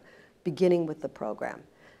program, beginning with the program.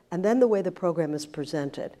 And then the way the program is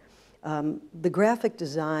presented. The graphic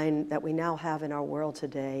design that we now have in our world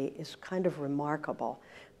today is kind of remarkable.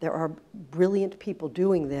 There are brilliant people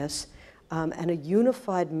doing this, and a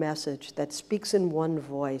unified message that speaks in one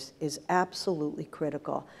voice is absolutely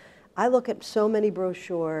critical. I look at so many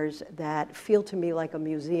brochures that feel to me like a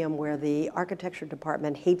museum where the architecture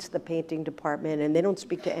department hates the painting department and they don't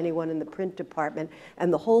speak to anyone in the print department,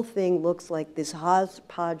 and the whole thing looks like this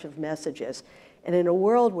hodgepodge of messages. And in a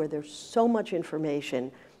world where there's so much information,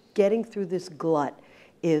 getting through this glut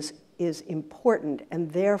is important, and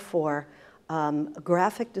therefore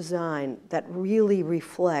graphic design that really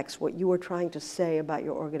reflects what you are trying to say about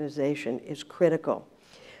your organization is critical.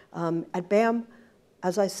 At BAM,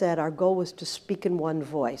 as I said, our goal was to speak in one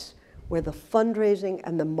voice, where the fundraising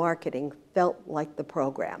and the marketing felt like the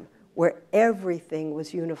program, where everything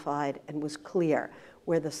was unified and was clear,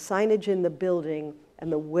 where the signage in the building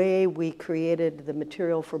and the way we created the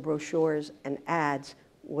material for brochures and ads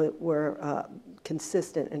were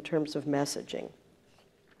consistent in terms of messaging.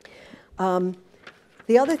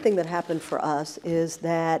 The other thing that happened for us is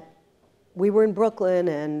that we were in Brooklyn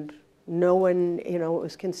and no one, it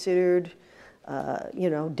was considered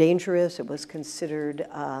dangerous. It was considered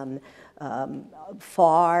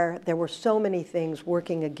far. There were so many things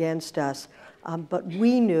working against us, but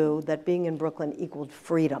we knew that being in Brooklyn equaled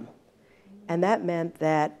freedom. And that meant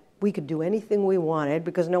that we could do anything we wanted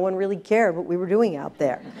because no one really cared what we were doing out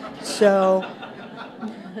there. So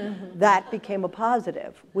that became a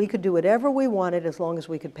positive. We could do whatever we wanted as long as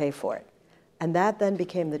we could pay for it. And that then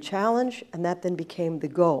became the challenge, and that then became the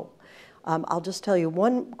goal. I'll just tell you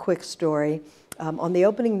one quick story. On the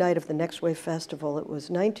opening night of the Next Wave Festival, it was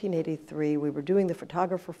 1983, we were doing The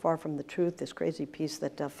Photographer Far from the Truth, this crazy piece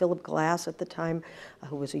that Philip Glass at the time,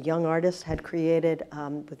 who was a young artist, had created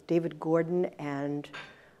with David Gordon and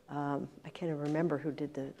I can't even remember who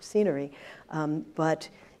did the scenery, but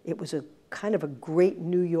it was a kind of a great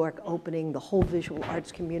New York opening. The whole visual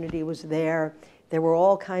arts community was there. There were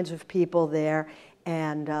all kinds of people there.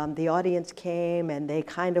 And the audience came, and they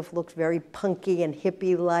kind of looked very punky and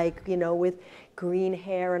hippie-like, with green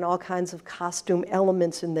hair and all kinds of costume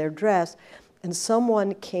elements in their dress. And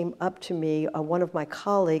someone came up to me, one of my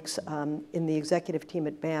colleagues in the executive team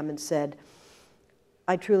at BAM, and said,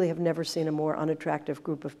 I truly have never seen a more unattractive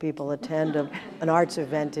group of people attend an arts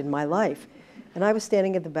event in my life. And I was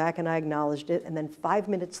standing at the back and I acknowledged it. And then 5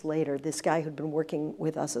 minutes later, this guy who'd been working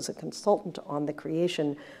with us as a consultant on the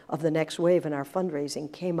creation of the next wave in our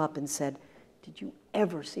fundraising came up and said, did you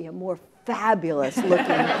ever see a more fabulous looking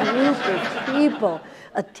group of people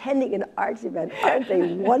attending an arts event? Aren't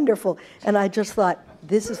they wonderful? And I just thought,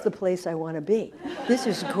 this is the place I want to be. This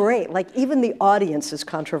is great. Like, even the audience is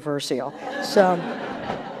controversial. So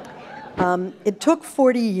it took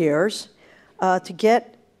 40 years to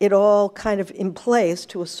get it all kind of in place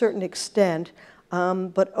to a certain extent,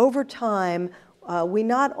 but over time, we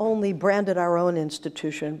not only branded our own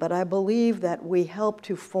institution, but I believe that we helped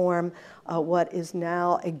to form what is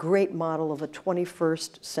now a great model of a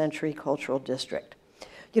 21st century cultural district.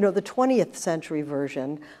 You know, the 20th century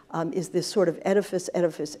version is this sort of edifice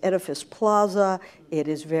plaza. It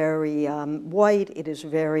is very white. It is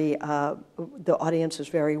very, the audience is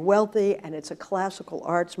very wealthy, and it's a classical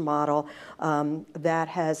arts model that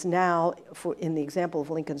has now, in the example of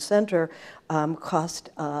Lincoln Center,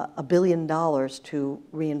 cost $1 billion to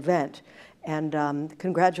reinvent. And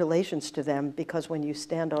congratulations to them, because when you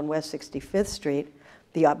stand on West 65th Street,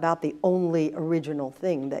 about the only original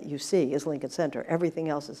thing that you see is Lincoln Center. Everything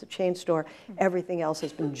else is a chain store. Everything else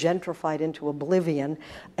has been gentrified into oblivion.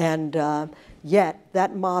 And yet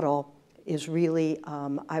that model is really,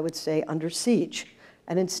 I would say, under siege.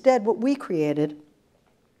 And instead, what we created,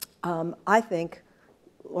 I think,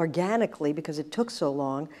 organically, because it took so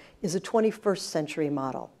long, is a 21st century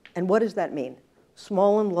model. And what does that mean?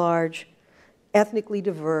 Small and large, ethnically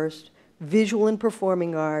diverse, visual and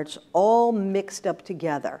performing arts, all mixed up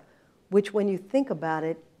together, which, when you think about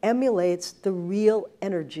it, emulates the real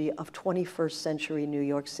energy of 21st century New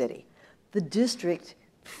York City. The district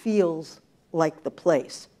feels like the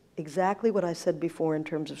place. Exactly what I said before in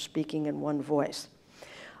terms of speaking in one voice.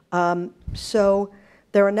 So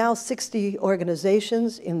there are now 60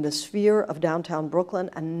 organizations in the sphere of downtown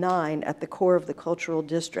Brooklyn and 9 at the core of the cultural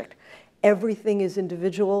district. Everything is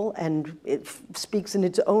individual and it speaks in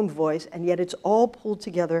its own voice, and yet it's all pulled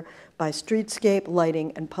together by streetscape,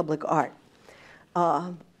 lighting, and public art.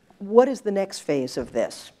 What is the next phase of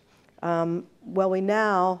this? Well, we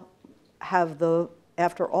now have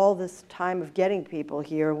after all this time of getting people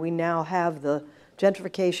here, we now have the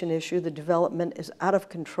gentrification issue. The development is out of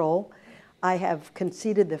control. I have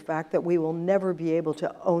conceded the fact that we will never be able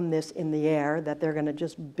to own this in the air, that they're going to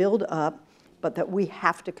just build up, but that we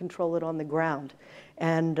have to control it on the ground.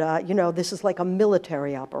 And, you know, this is like a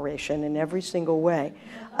military operation in every single way.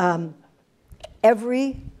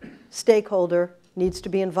 Every stakeholder needs to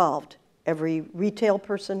be involved. Every retail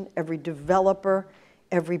person, every developer,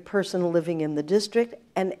 every person living in the district,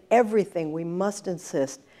 and everything, we must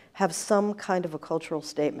insist, have some kind of a cultural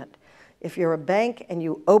statement. If you're a bank and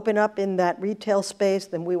you open up in that retail space,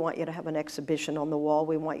 then we want you to have an exhibition on the wall.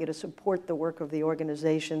 We want you to support the work of the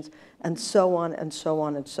organizations, and so on and so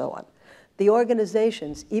on and so on. The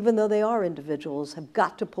organizations, even though they are individuals, have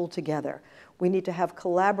got to pull together. We need to have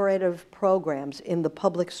collaborative programs in the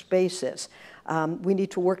public spaces. We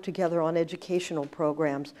need to work together on educational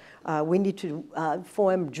programs. We need to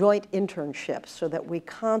form joint internships so that we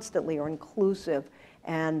constantly are inclusive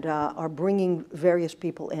and are bringing various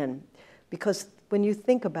people in. Because when you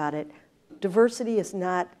think about it, diversity is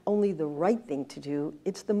not only the right thing to do,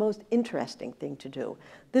 it's the most interesting thing to do.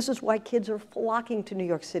 This is why kids are flocking to New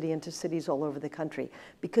York City and to cities all over the country,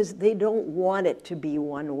 because they don't want it to be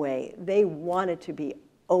one way. They want it to be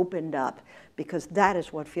opened up, because that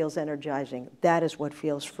is what feels energizing. That is what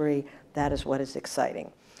feels free. That is what is exciting.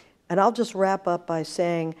 And I'll just wrap up by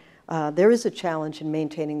saying there is a challenge in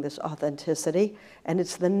maintaining this authenticity, and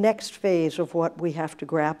it's the next phase of what we have to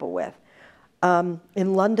grapple with.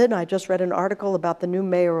 In London, I just read an article about the new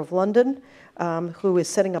mayor of London, who is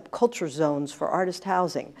setting up culture zones for artist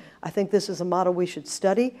housing. I think this is a model we should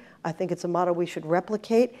study. I think it's a model we should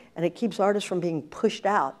replicate, and it keeps artists from being pushed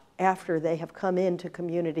out after they have come into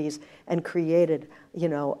communities and created, you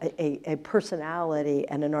know, a personality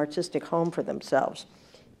and an artistic home for themselves.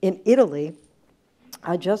 In Italy,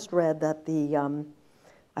 I just read that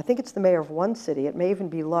I think it's the mayor of one city, it may even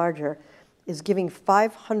be larger, is giving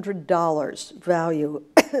 $500 value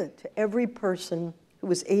to every person who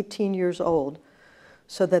is 18 years old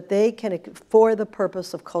so that they can, for the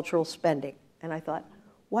purpose of cultural spending. And I thought,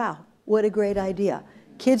 wow, what a great idea.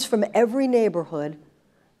 Kids from every neighborhood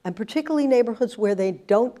and particularly neighborhoods where they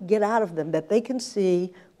don't get out of them, that they can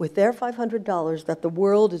see with their $500 that the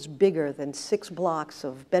world is bigger than 6 blocks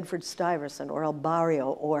of Bedford-Stuyvesant or El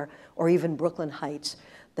Barrio or even Brooklyn Heights,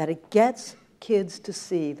 that it gets kids to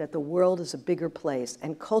see that the world is a bigger place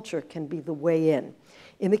and culture can be the way in.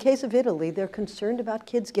 In the case of Italy, they're concerned about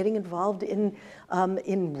kids getting involved in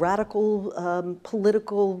radical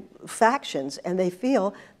political factions, and they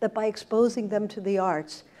feel that by exposing them to the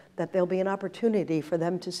arts, that there'll be an opportunity for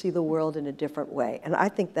them to see the world in a different way. And I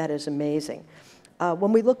think that is amazing.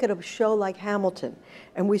 When we look at a show like Hamilton,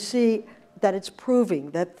 and we see that it's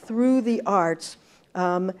proving that through the arts,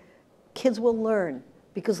 kids will learn,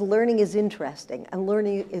 because learning is interesting and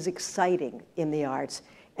learning is exciting in the arts.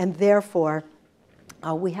 And therefore,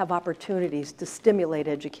 we have opportunities to stimulate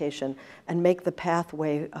education and make the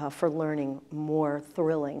pathway for learning more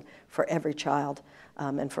thrilling for every child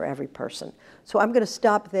and for every person. So I'm going to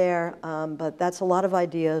stop there, but that's a lot of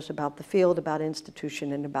ideas about the field, about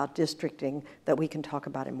institution, and about districting that we can talk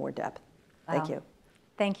about in more depth. Thank you.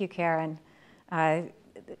 Thank you, Karen.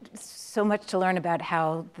 So much to learn about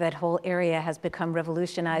how that whole area has become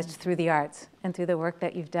revolutionized through the arts and through the work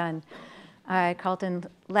that you've done. Carlton,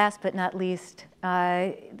 last but not least,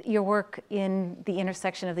 your work in the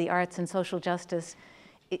intersection of the arts and social justice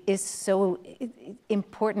is so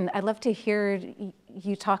important. I'd love to hear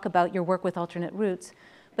you talk about your work with Alternate Roots,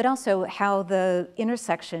 but also how the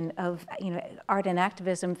intersection of art and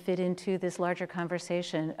activism fit into this larger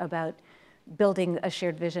conversation about building a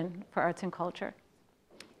shared vision for arts and culture.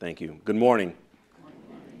 Thank you. Good morning.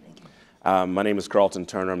 My name is Carlton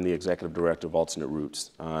Turner. I'm the Executive Director of Alternate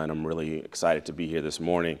Roots, and I'm really excited to be here this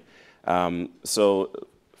morning. So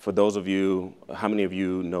for those of you, how many of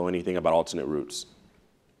you know anything about Alternate Roots?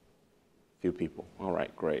 A few people. All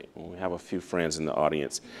right, great. Well, we have a few friends in the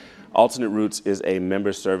audience. Alternate Roots is a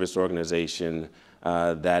member service organization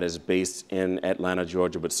that is based in Atlanta,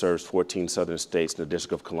 Georgia, but serves 14 southern states in the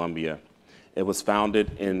District of Columbia. It was founded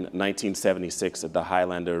in 1976 at the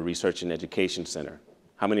Highlander Research and Education Center.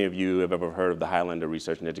 How many of you have ever heard of the Highlander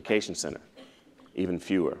Research and Education Center? Even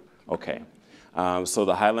fewer. Okay. So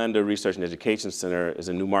the Highlander Research and Education Center is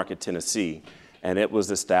in Newmarket, Tennessee, and it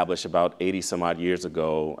was established about 80 some odd years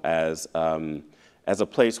ago as a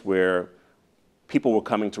place where people were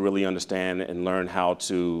coming to really understand and learn how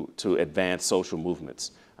to advance social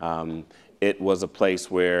movements. It was a place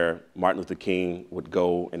where Martin Luther King would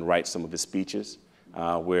go and write some of his speeches,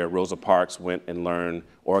 where Rosa Parks went and learned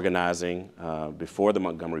organizing before the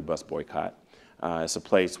Montgomery bus boycott. It's a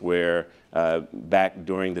place where back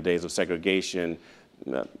during the days of segregation,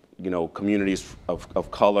 communities of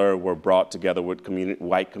color were brought together with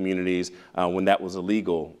white communities when that was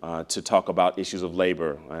illegal to talk about issues of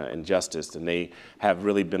labor and justice, and they have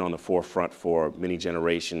really been on the forefront for many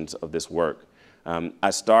generations of this work. I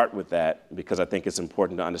start with that because I think it's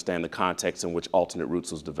important to understand the context in which Alternate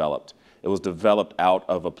Roots was developed. It was developed out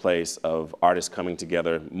of a place of artists coming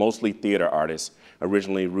together, mostly theater artists.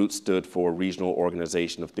 Originally, Roots stood for Regional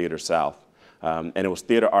Organization of Theater South. And it was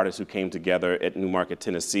theater artists who came together at Newmarket,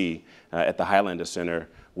 Tennessee, at the Highlander Center,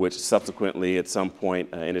 which subsequently, at some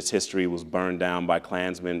point in its history, was burned down by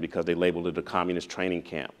Klansmen because they labeled it a communist training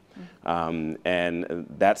camp. And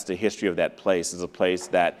that's the history of that place. It's a place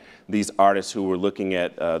that these artists who were looking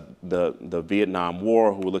at the Vietnam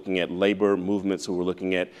War, who were looking at labor movements, who were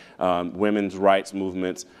looking at women's rights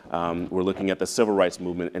movements, were looking at the civil rights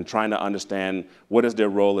movement and trying to understand what is their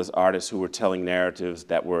role as artists who were telling narratives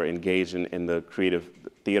that were engaged in the creative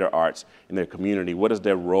theater arts in their community. What is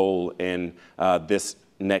their role in this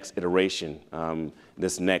next iteration,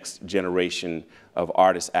 this next generation of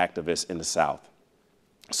artists, activists in the South?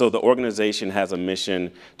 So the organization has a mission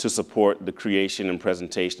to support the creation and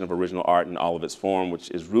presentation of original art in all of its form, which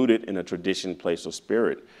is rooted in a tradition, place, or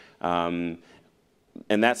spirit. And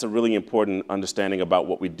that's a really important understanding about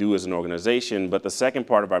what we do as an organization. But the second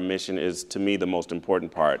part of our mission is, to me, the most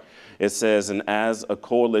important part. It says, and as a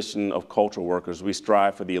coalition of cultural workers, we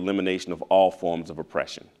strive for the elimination of all forms of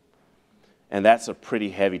oppression. And that's a pretty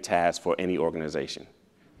heavy task for any organization,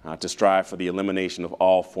 to strive for the elimination of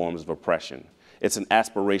all forms of oppression. It's an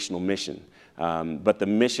aspirational mission, but the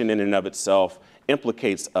mission in and of itself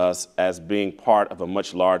implicates us as being part of a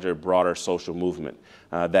much larger, broader social movement,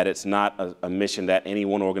 that it's not a mission that any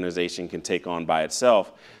one organization can take on by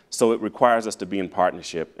itself. So it requires us to be in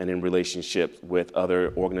partnership and in relationship with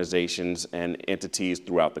other organizations and entities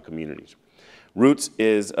throughout the communities. Roots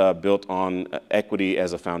is built on equity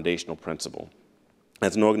as a foundational principle.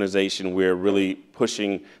 As an organization, we're really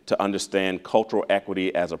pushing to understand cultural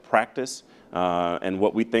equity as a practice. And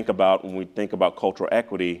what we think about when we think about cultural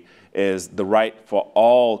equity is the right for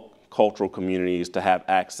all cultural communities to have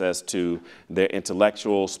access to their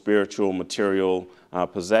intellectual, spiritual, material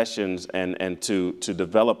possessions and to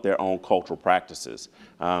develop their own cultural practices,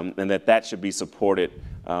 and that should be supported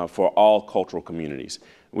for all cultural communities.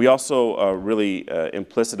 We also are really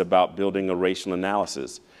implicit about building a racial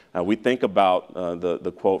analysis. We think about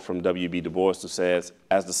the quote from W.B. Du Bois who says,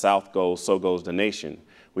 "As the South goes, so goes the nation."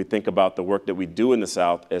 We think about the work that we do in the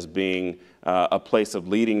South as being a place of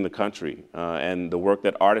leading the country, and the work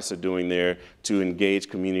that artists are doing there to engage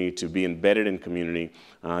community, to be embedded in community,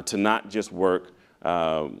 to not just work,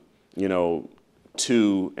 you know,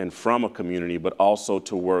 to and from a community, but also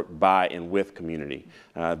to work by and with community.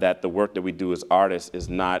 That the work that we do as artists is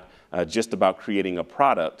not just about creating a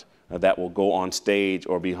product that will go on stage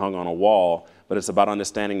or be hung on a wall, but it's about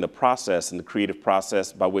understanding the process and the creative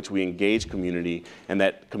process by which we engage community, and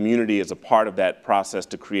that community is a part of that process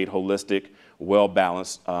to create holistic,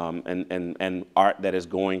 well-balanced, and art that is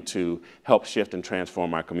going to help shift and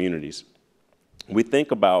transform our communities. We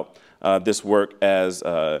think about this work as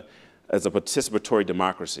a participatory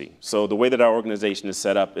democracy. So the way that our organization is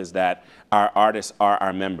set up is that our artists are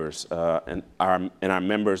our members, and our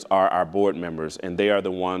members are our board members, and they are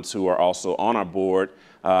the ones who are also on our board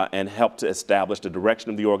and help to establish the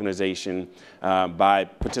direction of the organization. By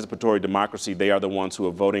participatory democracy, they are the ones who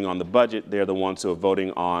are voting on the budget, they're the ones who are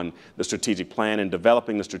voting on the strategic plan and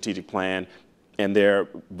developing the strategic plan, and they're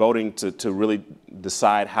voting to really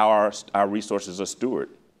decide how our resources are stewarded.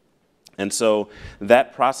 And so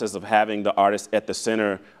that process of having the artist at the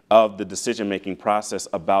center of the decision-making process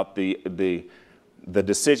about the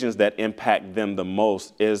decisions that impact them the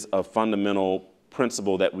most is a fundamental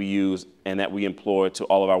principle that we use and that we employ to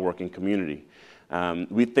all of our working community.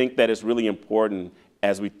 We think that it's really important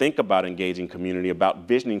as we think about engaging community, about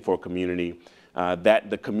visioning for community, that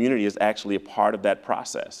the community is actually a part of that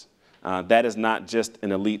process. That is not just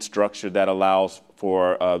an elite structure that allows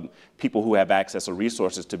for people who have access or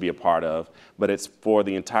resources to be a part of, but it's for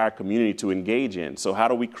the entire community to engage in. So how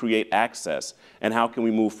do we create access, and how can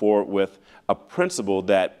we move forward with a principle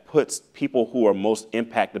that puts people who are most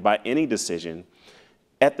impacted by any decision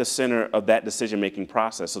at the center of that decision-making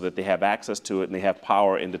process so that they have access to it and they have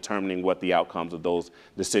power in determining what the outcomes of those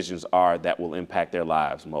decisions are that will impact their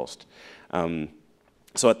lives most.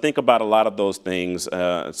 So I think about a lot of those things.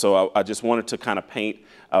 So I just wanted to kind of paint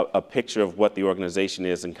a picture of what the organization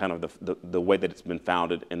is and kind of the way that it's been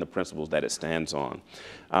founded and the principles that it stands on.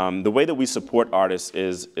 The way that we support artists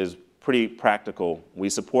is pretty practical. We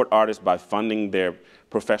support artists by funding their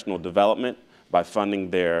professional development, by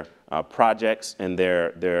funding their projects and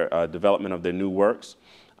their development of their new works,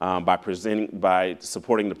 by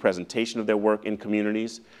supporting the presentation of their work in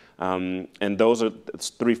communities. And those are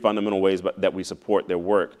three fundamental ways that we support their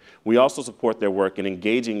work. We also support their work in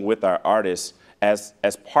engaging with our artists as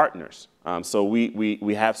partners. So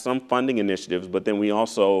we have some funding initiatives, but then we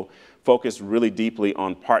also focus really deeply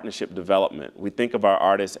on partnership development. We think of our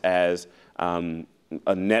artists as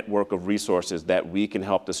a network of resources that we can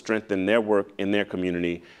help to strengthen their work in their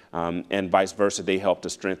community, and vice versa, they help to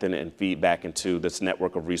strengthen and feed back into this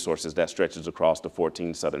network of resources that stretches across the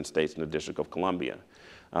 14 southern states and the District of Columbia.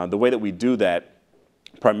 The way that we do that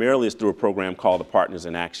primarily is through a program called the Partners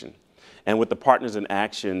in Action. And with the Partners in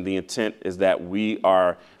Action, the intent is that we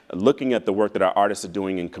are looking at the work that our artists are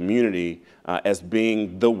doing in community as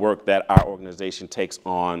being the work that our organization takes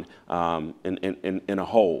on in a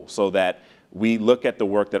whole, so that we look at the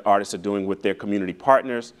work that artists are doing with their community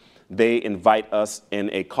partners. They invite us in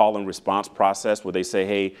a call and response process where they say,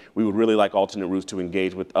 hey, we would really like Alternate Roots to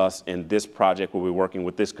engage with us in this project where we're working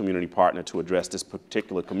with this community partner to address this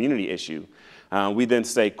particular community issue. We then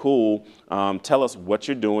say, cool, tell us what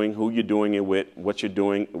you're doing, who you're doing it with, what you're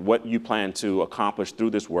doing, what you plan to accomplish through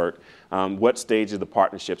this work, what stage of the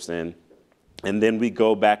partnership's in. And then we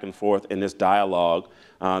go back and forth in this dialogue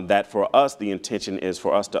that for us, the intention is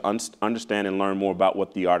for us to understand and learn more about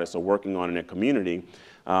what the artists are working on in their community,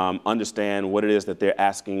 understand what it is that they're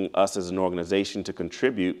asking us as an organization to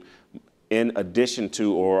contribute in addition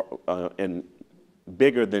to and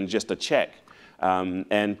bigger than just a check.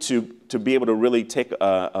 And to be able to really take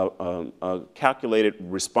a calculated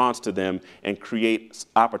response to them and create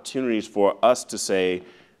opportunities for us to say,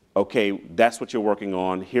 okay, that's what you're working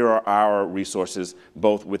on. Here are our resources,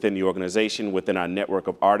 both within the organization, within our network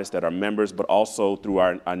of artists that are members, but also through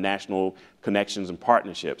our national connections and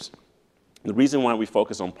partnerships. The reason why we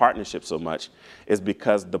focus on partnership so much is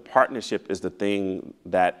because the partnership is the thing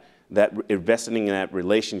that investing in that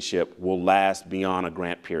relationship will last beyond a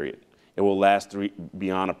grant period. It will last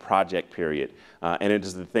beyond a project period. And it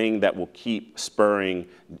is the thing that will keep spurring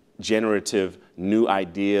generative new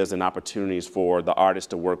ideas and opportunities for the artists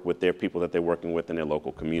to work with their people that they're working with in their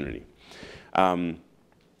local community.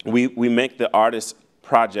 We make the artist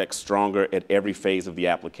project stronger at every phase of the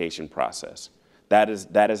application process. That is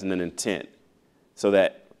an intent, so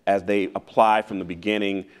that as they apply from the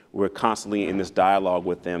beginning, we're constantly in this dialogue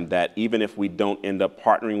with them that even if we don't end up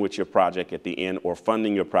partnering with your project at the end or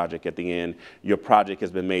funding your project at the end, your project has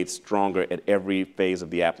been made stronger at every phase of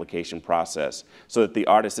the application process, so that the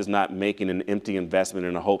artist is not making an empty investment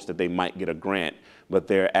in the hopes that they might get a grant, but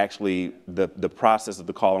they're actually, the process of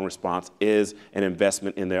the call and response is an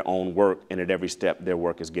investment in their own work, and at every step their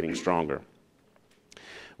work is getting stronger.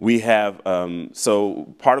 We have,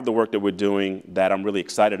 so part of the work that we're doing that I'm really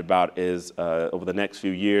excited about is over the next few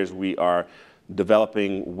years, we are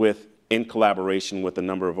developing in collaboration with a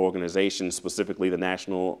number of organizations, specifically the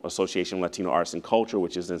National Association of Latino Arts and Culture,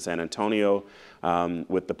 which is in San Antonio,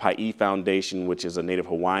 with the Pai'i Foundation, which is a Native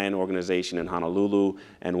Hawaiian organization in Honolulu,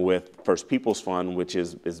 and with First Peoples Fund, which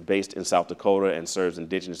is based in South Dakota and serves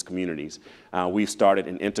indigenous communities. We've started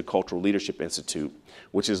an Intercultural Leadership Institute,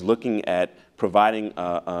 which is looking at providing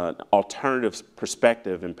an alternative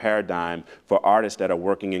perspective and paradigm for artists that are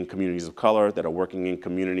working in communities of color, that are working in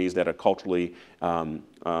communities that are culturally,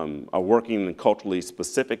 are working in culturally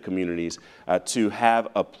specific communities, to have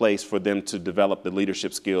a place for them to develop the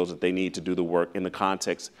leadership skills that they need to do the work in the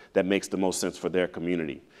context that makes the most sense for their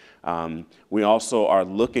community. We also are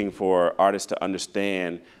looking for artists to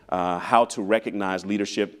understand how to recognize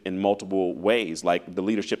leadership in multiple ways, like the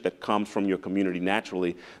leadership that comes from your community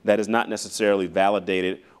naturally that is not necessarily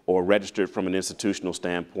validated or registered from an institutional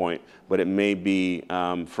standpoint, but it may be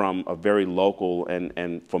from a very local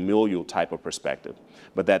and familial type of perspective.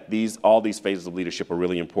 But that all these phases of leadership are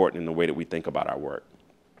really important in the way that we think about our work.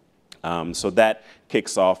 So that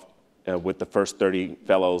kicks off with the first 30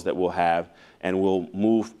 fellows that we'll have, and we'll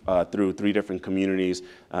move through 3 different communities.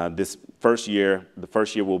 This first year, the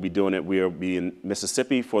first year we'll be doing it, we'll be in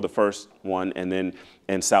Mississippi for the first one, and then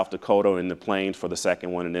in South Dakota in the Plains for the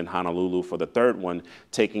second one, and then Honolulu for the third one,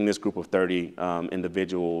 taking this group of 30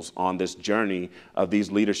 individuals on this journey of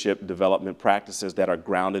these leadership development practices that are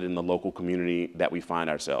grounded in the local community that we find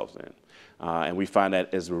ourselves in. And we find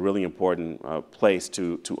that is a really important place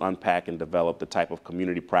to unpack and develop the type of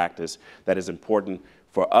community practice that is important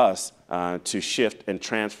for us to shift and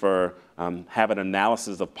transfer, have an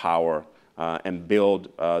analysis of power, and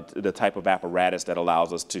build the type of apparatus that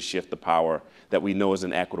allows us to shift the power that we know is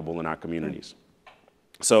inequitable in our communities.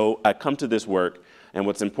 So I come to this work, and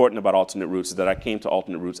what's important about Alternate Roots is that I came to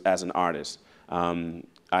Alternate Roots as an artist.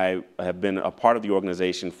 I have been a part of the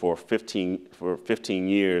organization for 15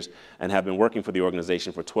 years and have been working for the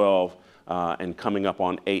organization for 12 and coming up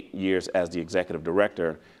on 8 years as the executive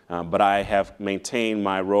director. But I have maintained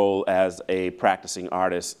my role as a practicing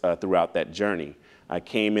artist throughout that journey. I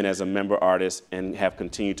came in as a member artist and have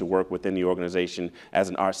continued to work within the organization as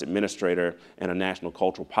an arts administrator and a national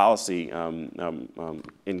cultural policy,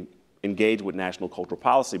 engage with national cultural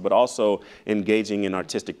policy, but also engaging in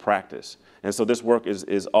artistic practice. And so this work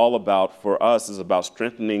is all about, for us, is about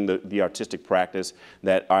strengthening the artistic practice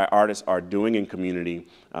that our artists are doing in community,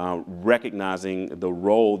 recognizing the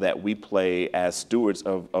role that we play as stewards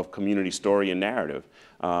of community story and narrative.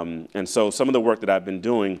 And so some of the work that I've been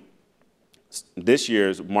doing this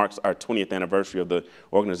year marks our 20th anniversary of the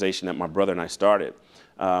organization that my brother and I started,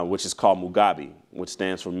 which is called Mugabe, which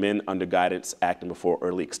stands for Men Under Guidance Acting Before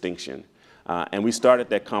Early Extinction. And we started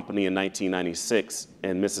that company in 1996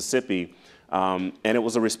 in Mississippi. And it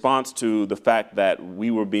was a response to the fact that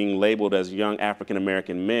we were being labeled as young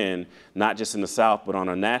African-American men, not just in the South, but on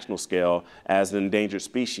a national scale, as an endangered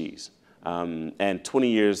species. And 20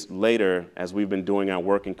 years later, as we've been doing our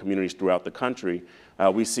work in communities throughout the country,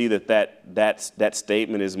 we see that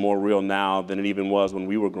statement is more real now than it even was when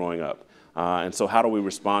we were growing up. And so how do we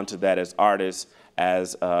respond to that as artists,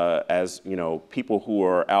 as you know, people who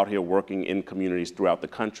are out here working in communities throughout the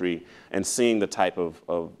country and seeing the type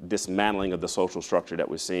of dismantling of the social structure that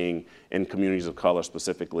we're seeing in communities of color,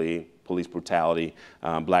 specifically police brutality,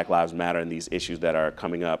 Black Lives Matter, and these issues that are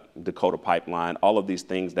coming up, Dakota Pipeline, all of these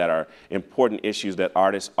things that are important issues that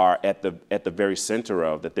artists are at the very center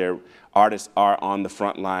of, that their artists are on the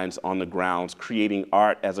front lines, on the grounds, creating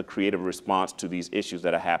art as a creative response to these issues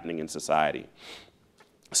that are happening in society.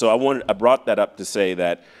 So I brought that up to say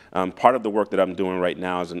that part of the work that I'm doing right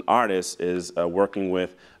now as an artist is working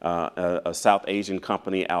with a South Asian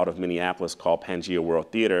company out of Minneapolis called Pangea World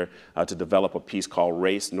Theater to develop a piece called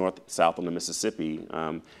Race, North, South on the Mississippi.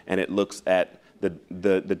 And it looks at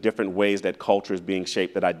the different ways that culture is being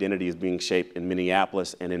shaped, that identity is being shaped in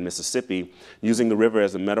Minneapolis and in Mississippi, using the river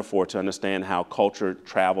as a metaphor to understand how culture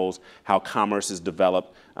travels, how commerce is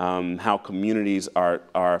developed, how communities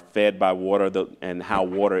are fed by water, and how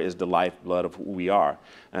water is the lifeblood of who we are.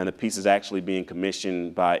 And the piece is actually being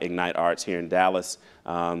commissioned by Ignite Arts here in Dallas,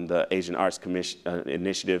 the Asian Arts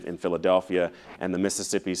Initiative in Philadelphia, and the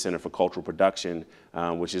Mississippi Center for Cultural Production,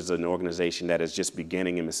 which is an organization that is just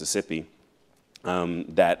beginning in Mississippi,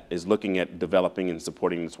 that is looking at developing and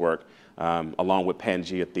supporting this work, along with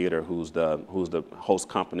Pangea Theater, who's the host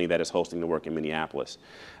company that is hosting the work in Minneapolis.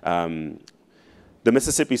 The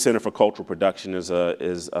Mississippi Center for Cultural Production is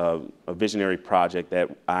a visionary project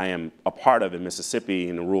that I am a part of in Mississippi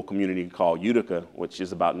in a rural community called Utica, which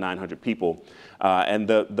is about 900 people. And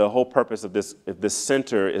the whole purpose of this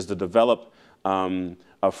center is to develop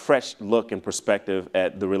a fresh look and perspective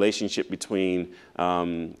at the relationship between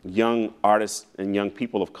young artists and young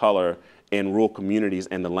people of color in rural communities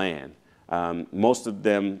and the land. Most of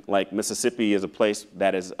them, like Mississippi, is a place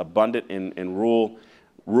that is abundant in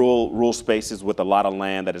rural spaces with a lot of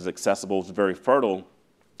land that is accessible, it's very fertile,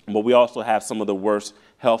 but we also have some of the worst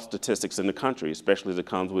health statistics in the country, especially as it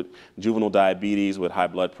comes with juvenile diabetes, with high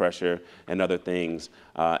blood pressure, and other things.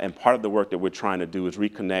 And part of the work that we're trying to do is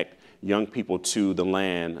reconnect young people to the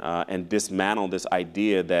land and dismantle this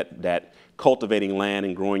idea that cultivating land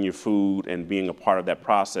and growing your food and being a part of that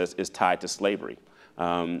process is tied to slavery.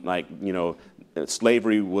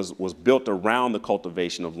 Slavery was built around the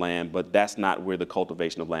cultivation of land, but that's not where the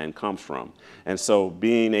cultivation of land comes from. And so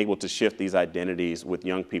being able to shift these identities with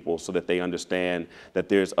young people so that they understand that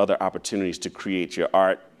there's other opportunities to create your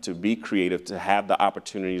art, to be creative, to have the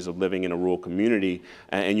opportunities of living in a rural community,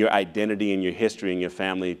 and your identity and your history and your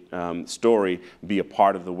family story be a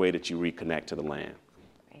part of the way that you reconnect to the land.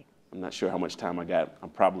 I'm not sure how much time I got. I'm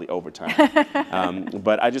probably over time.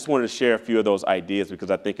 But I just wanted to share a few of those ideas because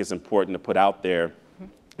I think it's important to put out there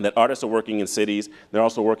that artists are working in cities. They're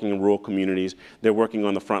also working in rural communities. They're working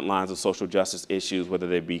on the front lines of social justice issues, whether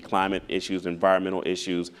they be climate issues, environmental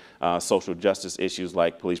issues, social justice issues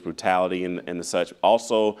like police brutality and the such.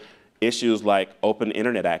 Also, issues like open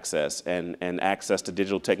internet access and access to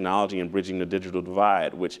digital technology and bridging the digital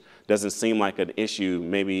divide, which doesn't seem like an issue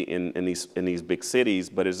maybe in these big cities,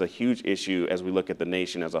 but is a huge issue as we look at the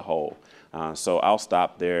nation as a whole. So I'll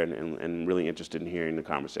stop there and really interested in hearing the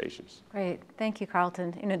conversations. Great, thank you,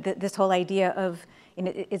 Carlton. This whole idea of,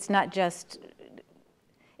 it's not just,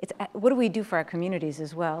 it's what do we do for our communities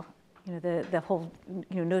as well? The whole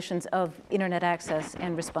notions of internet access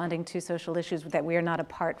and responding to social issues, that we are not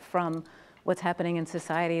apart from what's happening in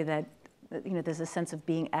society, that there's a sense of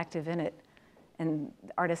being active in it, and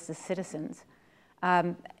artists as citizens.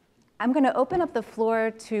 I'm going to open up the floor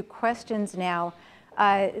to questions now.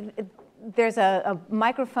 There's a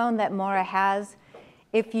microphone that Maura has.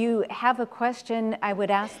 If you have a question, I would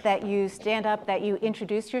ask that you stand up, that you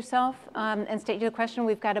introduce yourself and state your question.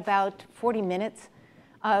 We've got about 40 minutes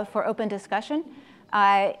for open discussion.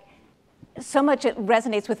 So much it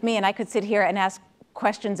resonates with me, and I could sit here and ask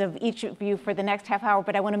questions of each of you for the next half hour,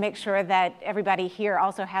 but I want to make sure that everybody here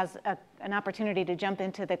also has an opportunity to jump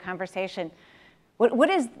into the conversation.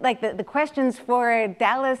 What is like the questions for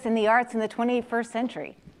Dallas and the arts in the 21st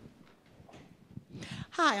century?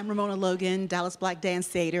 Hi, I'm Ramona Logan, Dallas Black Dance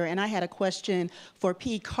Theater, and I had a question for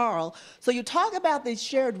P. Carl. So you talk about these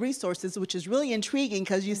shared resources, which is really intriguing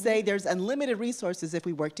because you say there's unlimited resources if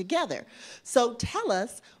we work together. So tell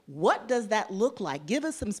us, what does that look like? Give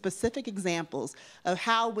us some specific examples of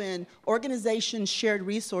how when organizations shared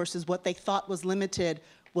resources, what they thought was limited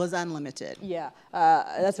was unlimited. Yeah,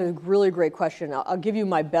 that's a really great question. I'll give you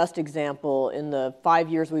my best example in the 5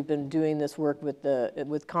 years we've been doing this work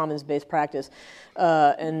with commons-based practice,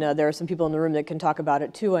 and there are some people in the room that can talk about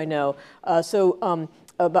it too, I know.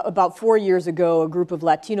 About 4 years ago, a group of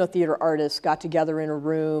Latino theater artists got together in a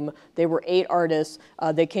room. They were 8 artists.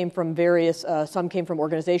 They came from various, some came from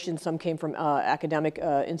organizations, some came from academic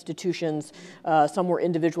institutions, some were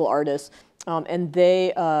individual artists. And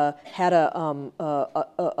they had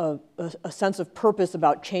a sense of purpose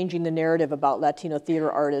about changing the narrative about Latino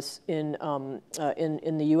theater artists in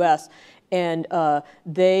the U.S. And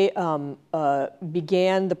they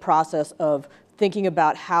began the process of thinking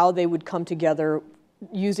about how they would come together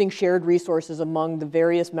using shared resources among the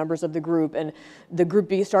various members of the group. And the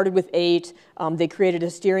group started with 8. They created a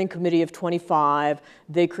steering committee of 25.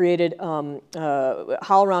 They created,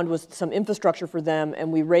 HowlRound was some infrastructure for them,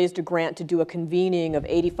 and we raised a grant to do a convening of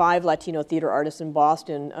 85 Latino theater artists in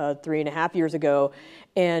Boston 3.5 years ago.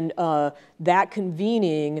 And that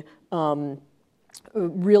convening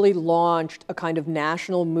really launched a kind of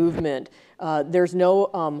national movement There's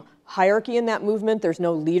no hierarchy in that movement. There's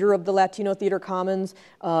no leader of the Latino Theater Commons,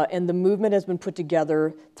 and the movement has been put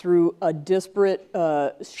together through a disparate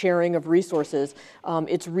sharing of resources.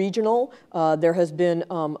 It's regional. There has been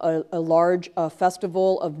a large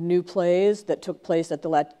festival of new plays that took place at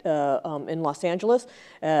in Los Angeles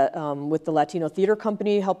with the Latino Theater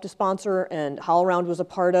Company helped to sponsor, and HowlRound was a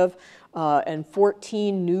part of. And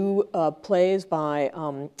 14 new plays by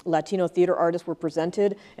Latino theater artists were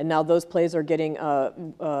presented, and now those plays are getting,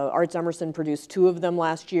 Arts Emerson produced 2 of them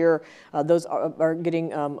last year. Those are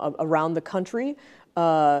getting around the country.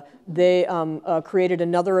 They created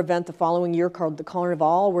another event the following year called the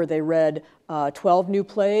Carnival, where they read 12 new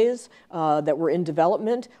plays that were in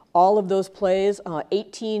development. All of those plays,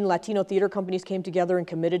 18 Latino theater companies came together and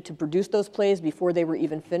committed to produce those plays before they were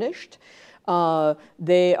even finished.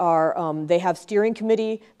 They have steering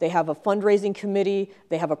committee, they have a fundraising committee,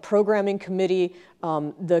 they have a programming committee.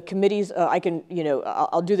 The committees,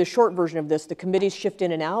 I'll do the short version of this. The committees shift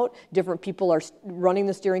in and out. Different people are running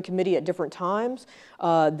the steering committee at different times.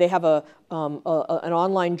 They have an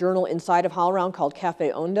online journal inside of HowlRound called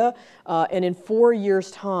Cafe Onda. And in 4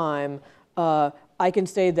 years' time, I can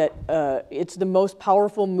say that it's the most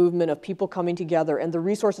powerful movement of people coming together, and the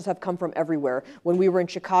resources have come from everywhere. When we were in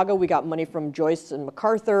Chicago, we got money from Joyce and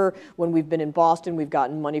MacArthur. When we've been in Boston, we've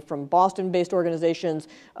gotten money from Boston-based organizations.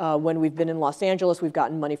 When we've been in Los Angeles, we've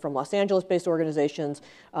gotten money from Los Angeles-based organizations.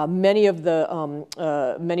 Many of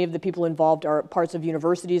the people involved are parts of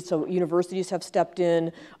universities, so universities have stepped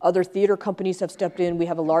in. Other theater companies have stepped in. We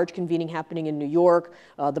have a large convening happening in New York.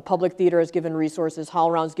 The Public Theater has given resources.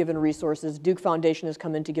 HowlRound's given resources. Duke Foundation has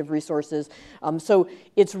come in to give resources. So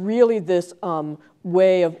it's really this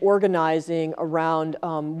way of organizing around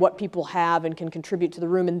what people have and can contribute to the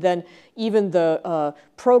room. And then even the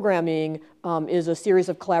programming is a series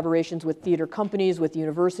of collaborations with theater companies, with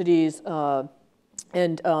universities,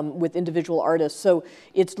 and with individual artists. So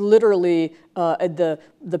it's literally the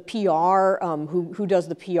PR, who does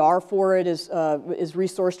the PR for it is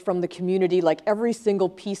resourced from the community. Like every single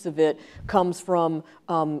piece of it comes from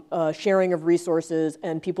sharing of resources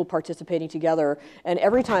and people participating together. And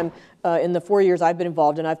every time in the 4 years I've been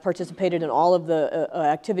involved, and I've participated in all of the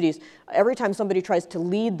activities, every time somebody tries to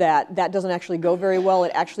lead that doesn't actually go very well.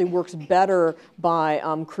 It actually works better by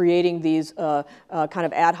creating these kind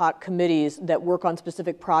of ad hoc committees that work on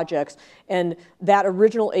specific projects. And that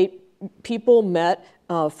original 8 people met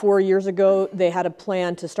 4 years ago. They had a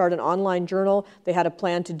plan to start an online journal. They had a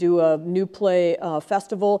plan to do a new play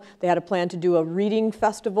festival. They had a plan to do a reading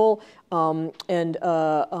festival, and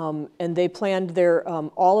they planned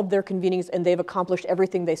all of their convenings, and they've accomplished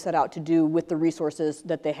everything they set out to do with the resources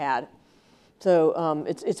that they had. So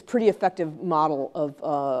it's a pretty effective model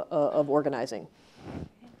of organizing.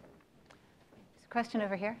 There's a question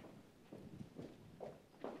over here.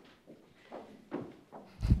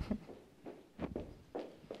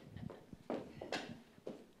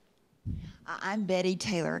 I'm Betty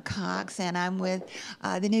Taylor Cox, and I'm with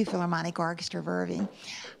the New Philharmonic Orchestra of Irving.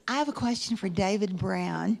 I have a question for David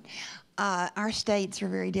Brown. Our states are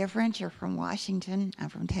very different. You're from Washington. I'm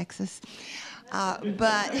from Texas.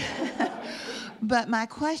 But my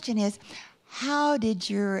question is, how did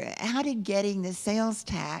getting the sales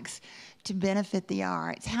tax to benefit the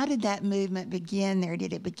arts, how did that movement begin there?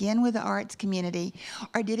 Did it begin with the arts community,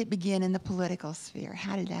 or did it begin in the political sphere?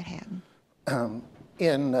 How did that happen?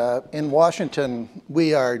 In Washington,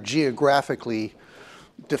 we are geographically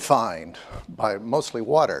defined by mostly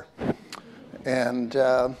water. And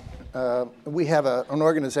we have an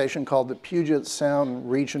organization called the Puget Sound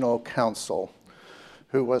Regional Council,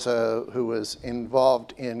 who was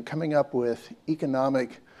involved in coming up with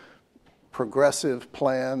economic progressive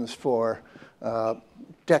plans for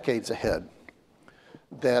decades ahead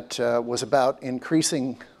that was about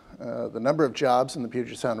increasing the number of jobs in the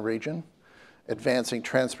Puget Sound region, advancing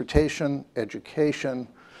transportation, education,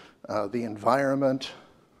 the environment,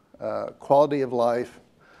 quality of life,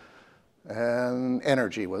 and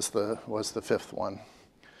energy was the 5th one.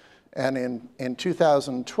 And in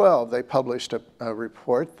 2012, they published a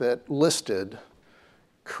report that listed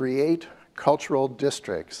create cultural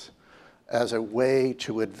districts as a way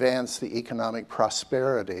to advance the economic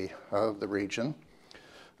prosperity of the region,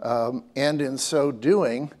 and in so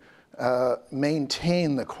doing,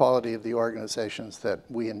 maintain the quality of the organizations that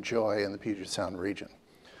we enjoy in the Puget Sound region.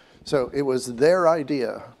 So it was their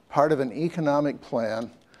idea, part of an economic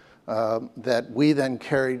plan that we then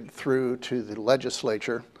carried through to the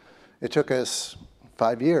legislature. It took us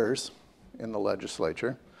 5 years in the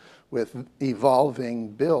legislature with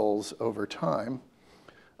evolving bills over time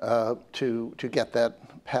to get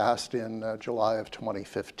that passed in July of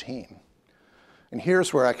 2015. And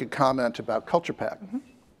here's where I could comment about Culture PAC.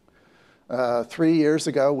 3 years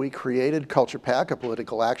ago, we created Culture PAC, a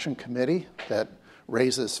political action committee that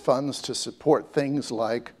raises funds to support things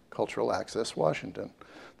like Cultural Access Washington,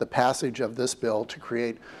 the passage of this bill to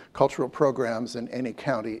create cultural programs in any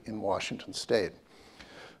county in Washington state.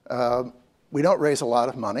 We don't raise a lot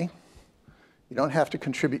of money. You don't have to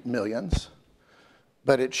contribute millions,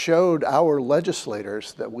 but it showed our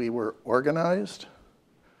legislators that we were organized,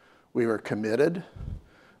 we were committed,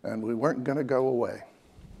 and we weren't going to go away.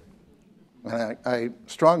 And I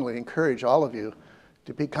strongly encourage all of you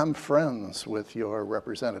to become friends with your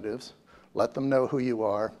representatives. Let them know who you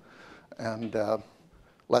are, and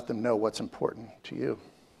let them know what's important to you.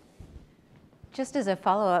 Just as a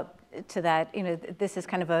follow-up to that, this is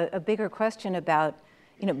kind of a bigger question about,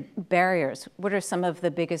 barriers. What are some of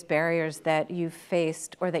the biggest barriers that you've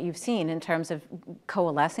faced or that you've seen in terms of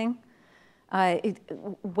coalescing?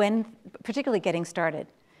 When, particularly getting started,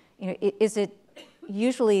 is it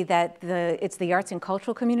usually that it's the arts and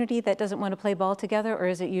cultural community that doesn't want to play ball together, or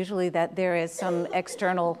is it usually that there is some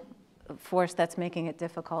external force that's making it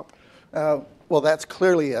difficult? Well, that's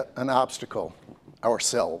clearly an obstacle,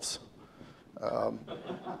 ourselves.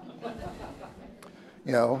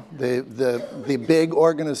 The big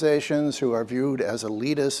organizations who are viewed as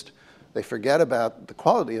elitist, they forget about the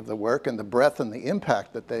quality of the work and the breadth and the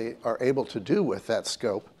impact that they are able to do with that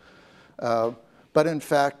scope. But in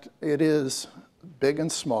fact, it is big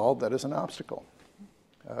and small that is an obstacle.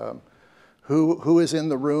 Who is in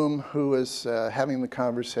the room? Who is having the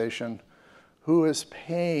conversation? Who is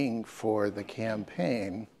paying for the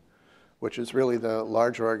campaign, which is really the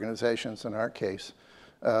large organizations in our case,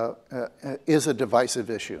 is a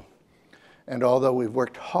divisive issue. And although we've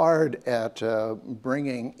worked hard at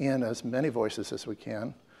bringing in as many voices as we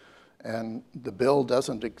can, and the bill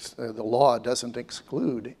doesn't, the law doesn't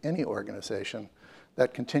exclude any organization,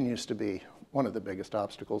 that continues to be one of the biggest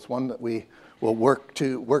obstacles, one that we will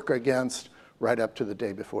work against right up to the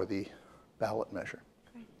day before the ballot measure.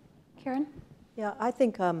 Great. Karen? Yeah, I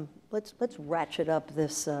think let's ratchet up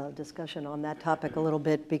this discussion on that topic a little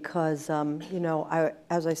bit because,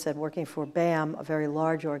 as I said, working for BAM, a very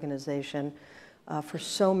large organization, for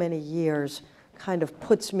so many years kind of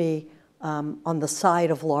puts me on the side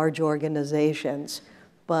of large organizations,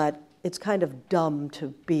 but it's kind of dumb to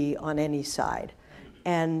be on any side.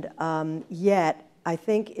 And yet, I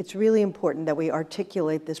think it's really important that we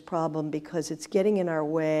articulate this problem because it's getting in our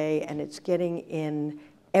way and it's getting in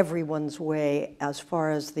everyone's way as far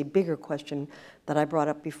as the bigger question that I brought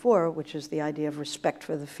up before, which is the idea of respect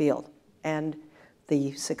for the field and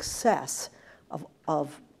the success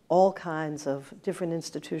of all kinds of different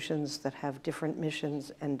institutions that have different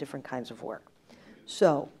missions and different kinds of work.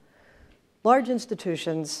 So, large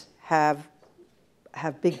institutions have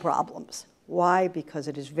big problems. Why? Because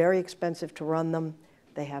it is very expensive to run them.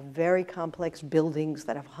 They have very complex buildings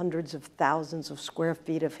that have hundreds of thousands of square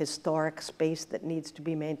feet of historic space that needs to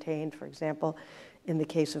be maintained. For example, in the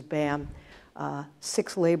case of BAM,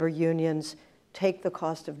 6 labor unions, take the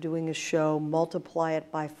cost of doing a show, multiply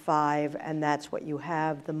it by 5, and that's what you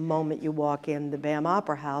have the moment you walk in the BAM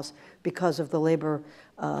Opera House because of the labor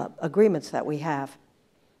agreements that we have.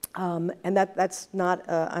 And that's not,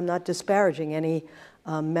 I'm not disparaging any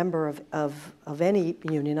member of any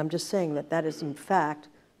union. I'm just saying that that is, in fact,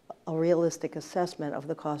 a realistic assessment of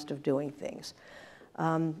the cost of doing things.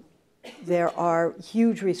 There are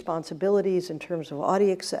huge responsibilities in terms of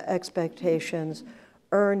audience expectations,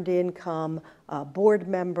 earned income, board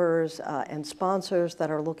members and sponsors that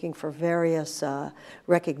are looking for various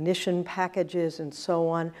recognition packages and so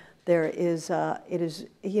on. There is, it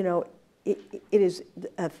is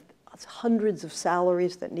hundreds of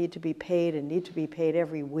salaries that need to be paid and need to be paid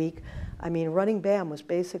every week. I mean, running BAM was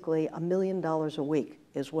basically $1 million a week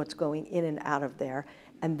is what's going in and out of there.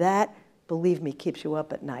 And that, believe me, keeps you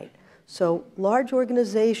up at night. So large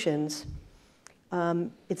organizations,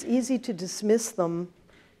 it's easy to dismiss them,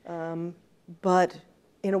 but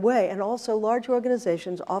in a way, and also large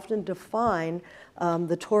organizations often define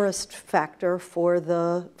the tourist factor for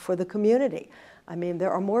the community. I mean,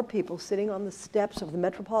 there are more people sitting on the steps of the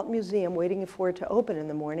Metropolitan Museum waiting for it to open in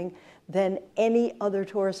the morning than any other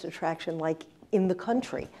tourist attraction like in the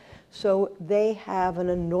country. So they have an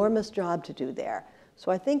enormous job to do there.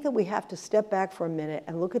 So I think that we have to step back for a minute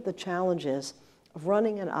and look at the challenges of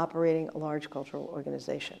running and operating a large cultural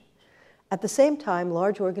organization. At the same time,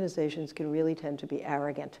 large organizations can really tend to be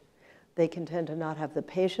arrogant. They can tend to not have the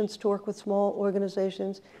patience to work with small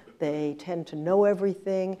organizations. They tend to know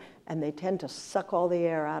everything, and they tend to suck all the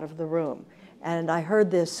air out of the room. And I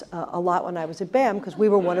heard this a lot when I was at BAM, because we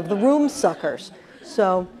were one of the room suckers.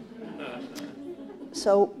 So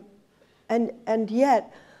And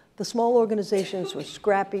yet, the small organizations were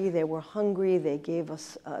scrappy, they were hungry, they gave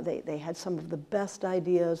us, they had some of the best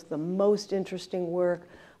ideas, the most interesting work,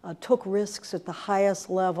 took risks at the highest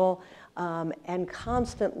level, and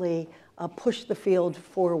constantly pushed the field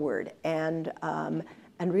forward and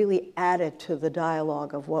really added to the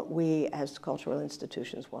dialogue of what we as cultural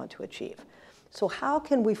institutions want to achieve. So how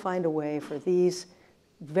can we find a way for these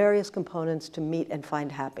various components to meet and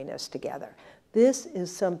find happiness together? This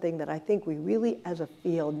is something that I think we really, as a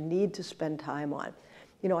field, need to spend time on.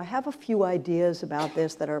 You know, I have a few ideas about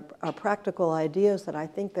this that are practical ideas that I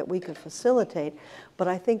think that we could facilitate, but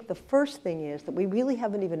I think the first thing is that we really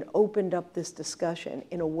haven't even opened up this discussion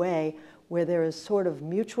in a way where there is sort of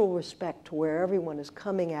mutual respect to where everyone is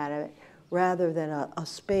coming at it, rather than a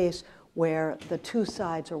space where the two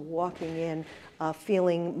sides are walking in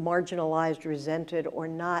feeling marginalized, resented, or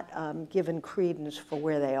not given credence for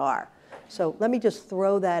where they are. So let me just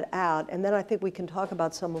throw that out, and then I think we can talk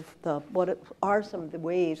about some of the what are some of the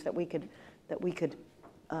ways that we could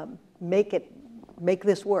make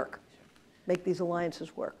this work, make these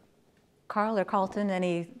alliances work. Carl or Carlton,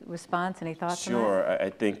 any response, any thoughts on that? Sure. I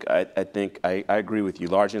think I agree with you.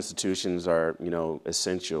 Large institutions are, you know,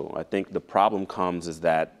 essential. I think the problem comes is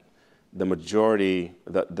that the majority,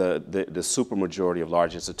 the super majority of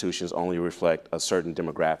large institutions only reflect a certain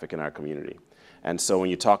demographic in our community. And so when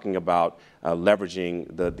you're talking about leveraging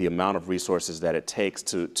the amount of resources that it takes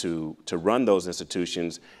to run those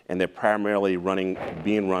institutions, and they're primarily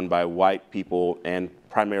being run by white people and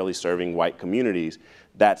primarily serving white communities,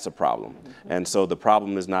 that's a problem. And so the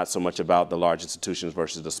problem is not so much about the large institutions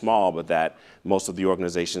versus the small, but that most of the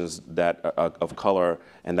organizations that are of color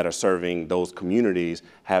and that are serving those communities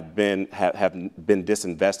have been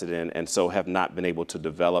disinvested in, and so have not been able to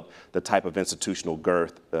develop the type of institutional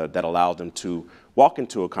girth that allows them to walk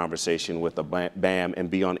into a conversation with a BAM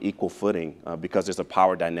and be on equal footing because there's a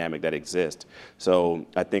power dynamic that exists. So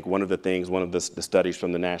I think one of the studies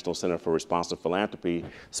from the National Center for Responsive Philanthropy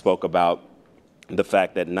spoke about the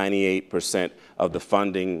fact that 98% of the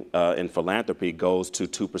funding in philanthropy goes to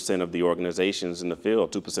 2% of the organizations in the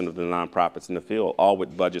field, 2% of the nonprofits in the field, all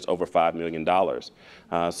with budgets over $5 million.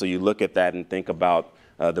 So you look at that and think about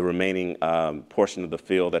the remaining portion of the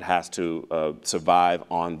field that has to survive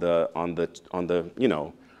on the you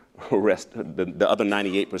know, rest, the other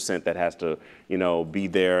 98% that has to, you know, be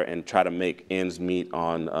there and try to make ends meet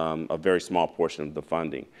on a very small portion of the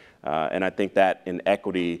funding. And I think that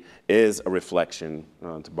inequity is a reflection,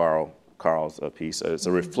 to borrow Carl's piece, it's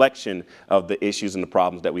a reflection of the issues and the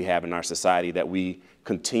problems that we have in our society that we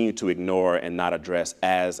continue to ignore and not address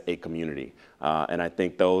as a community. And I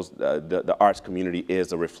think the arts community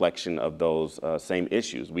is a reflection of those same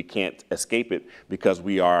issues. We can't escape it because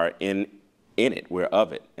we are in it, we're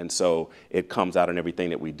of it. And so it comes out in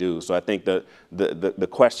everything that we do. So I think the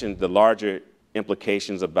question, the larger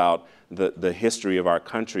implications about the history of our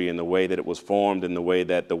country and the way that it was formed and the way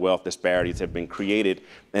that the wealth disparities have been created,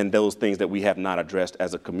 and those things that we have not addressed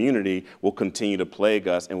as a community will continue to plague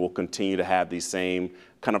us, and we'll continue to have these same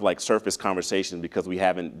kind of like surface conversations because we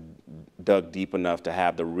haven't dug deep enough to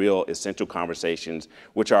have the real essential conversations,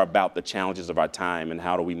 which are about the challenges of our time and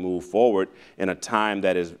how do we move forward in a time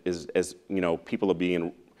that is you know, people are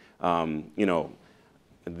being, you know,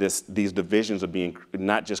 these divisions are being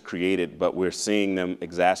not just created, but we're seeing them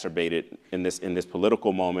exacerbated in this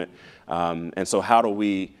political moment. And so how do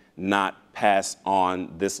we not pass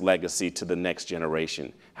on this legacy to the next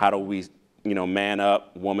generation? How do we, you know, man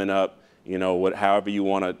up, woman up, you know, however you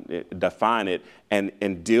want to define it,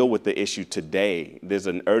 and deal with the issue today? There's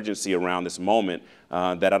an urgency around this moment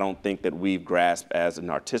that I don't think that we've grasped as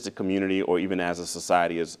an artistic community or even as a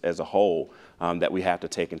society as a whole, that we have to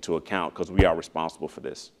take into account because we are responsible for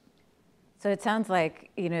this. So it sounds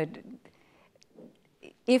like, you know,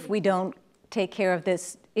 if we don't take care of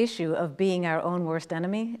this issue of being our own worst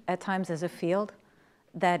enemy at times as a field,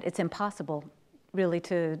 that it's impossible really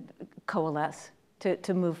to coalesce,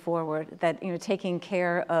 to move forward, that, you know, taking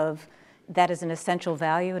care of that is an essential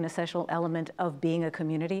value, an essential element of being a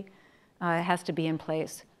community, has to be in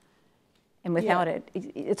place. And without it,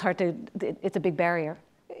 it's hard to, it's a big barrier.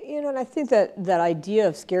 You know, and I think that idea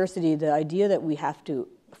of scarcity, the idea that we have to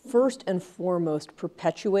first and foremost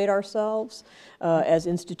perpetuate ourselves as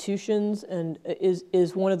institutions, and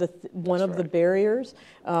is one of the barriers.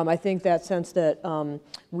 I think that sense that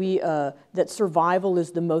that survival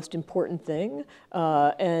is the most important thing,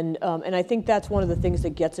 and I think that's one of the things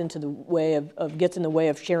that gets into the way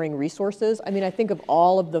of sharing resources. I mean, I think of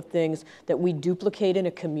all of the things that we duplicate in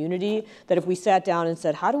a community, that if we sat down and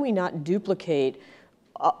said, how do we not duplicate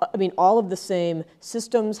I mean, all of the same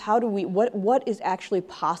systems. How do we, what is actually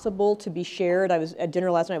possible to be shared? I was at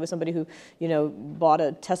dinner last night with somebody who, bought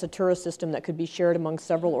a tessitura system that could be shared among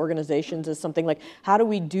several organizations as something like, how do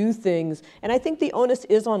we do things? And I think the onus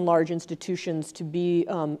is on large institutions to be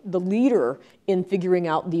the leader in figuring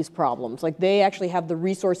out these problems. Like, they actually have the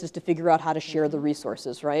resources to figure out how to share the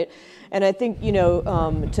resources, right? And I think,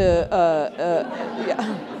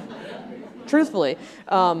 truthfully,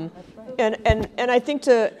 and I think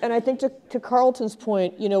to Carlton's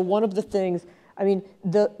point, one of the things, I mean,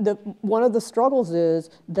 one of the struggles is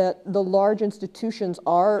that the large institutions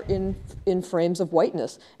are in frames of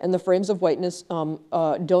whiteness, and the frames of whiteness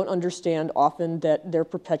don't understand often that they're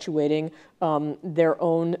perpetuating their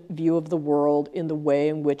own view of the world in the way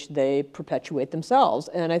in which they perpetuate themselves.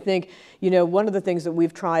 And I think, one of the things that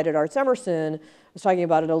we've tried at Arts Emerson, I was talking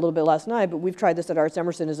about it a little bit last night, but we've tried this at Arts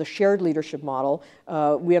Emerson as a shared leadership model.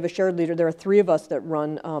 We have a shared leader. There are 3 of us that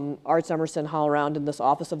run Arts Emerson HowlRound in this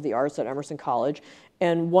Office of the Arts at Emerson College.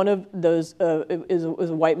 And one of those is a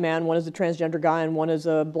white man, one is a transgender guy, and one is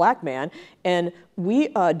a black man. And we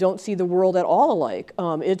don't see the world at all alike.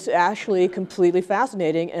 It's actually completely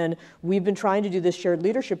fascinating. And we've been trying to do this shared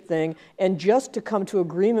leadership thing. And just to come to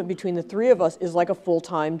agreement between the 3 of us is like a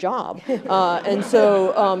full-time job. And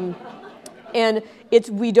so... And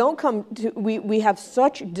we have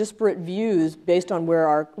such disparate views based on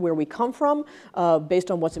where we come from,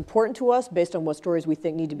 based on what's important to us, based on what stories we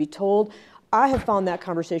think need to be told. I have found that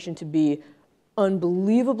conversation to be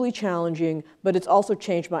unbelievably challenging, but it's also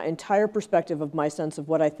changed my entire perspective of my sense of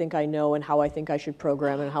what I think I know and how I think I should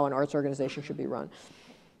program and how an arts organization should be run.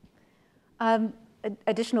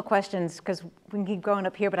 Additional questions, because we can keep going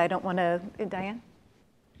up here, but I don't want to, Diane?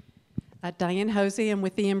 Diane Hosey, I'm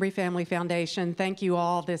with the Embry Family Foundation. Thank you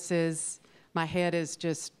all. My head is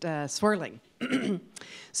just swirling.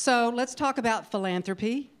 So let's talk about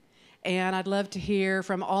philanthropy. And I'd love to hear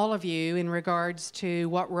from all of you in regards to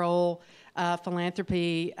what role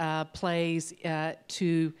philanthropy plays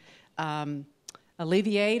to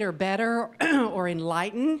alleviate or better or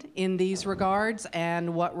enlighten in these regards,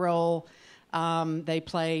 and what role they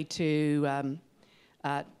play to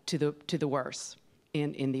the worse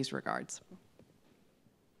in these regards.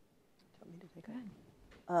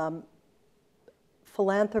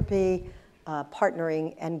 Philanthropy,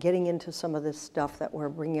 partnering, and getting into some of this stuff that we're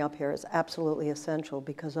bringing up here is absolutely essential,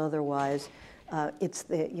 because otherwise, it's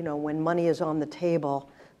when money is on the table,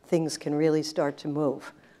 things can really start to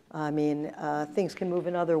move. I mean, things can move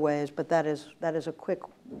in other ways, but that is a quick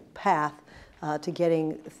path to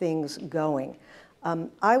getting things going.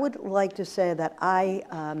 I would like to say that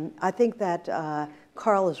I think that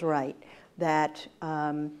Carl is right, that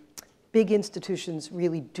big institutions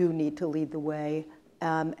really do need to lead the way,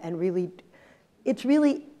 and really, it's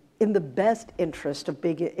really in the best interest of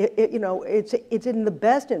it's in the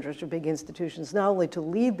best interest of big institutions not only to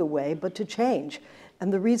lead the way, but to change.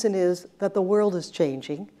 And the reason is that the world is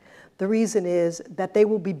changing. The reason is that they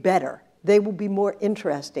will be better. They will be more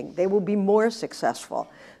interesting. They will be more successful.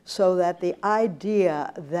 So that the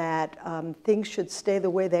idea that things should stay the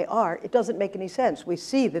way they are, it doesn't make any sense. We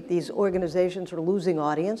see that these organizations are losing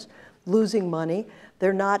audience, losing money.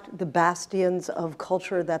 They're not the bastions of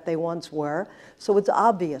culture that they once were. So it's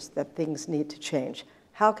obvious that things need to change.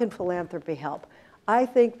 How can philanthropy help? I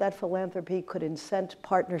think that philanthropy could incent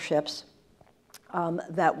partnerships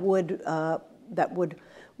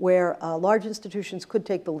where large institutions could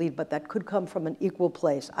take the lead, but that could come from an equal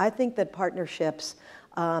place. I think that partnerships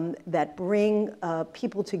that bring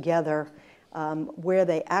people together where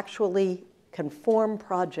they actually can form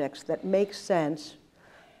projects that make sense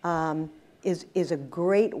is a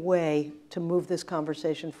great way to move this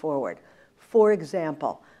conversation forward. For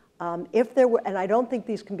example, if there were, and I don't think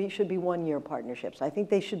these should be one-year partnerships. I think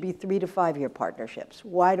they should be 3 to 5 year partnerships.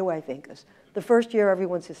 Why do I think this? The first year,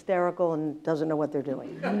 everyone's hysterical and doesn't know what they're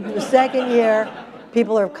doing. The second year,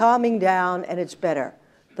 people are calming down and it's better.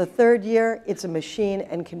 The third year, it's a machine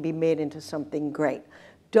and can be made into something great.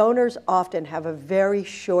 Donors often have a very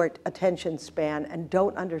short attention span and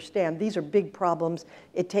don't understand. These are big problems.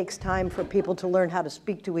 It takes time for people to learn how to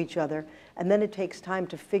speak to each other, and then it takes time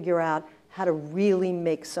to figure out how to really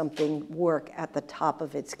make something work at the top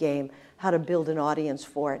of its game, how to build an audience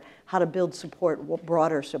for it, how to build support,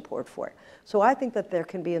 broader support for it. So I think that there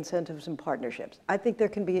can be incentives and partnerships. I think there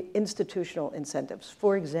can be institutional incentives.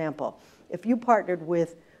 For example, if you partnered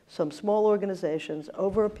with some small organizations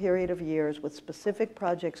over a period of years with specific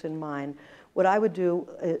projects in mind, what I would do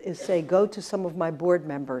is say, go to some of my board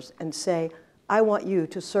members and say, I want you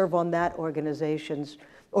to serve on that organization's,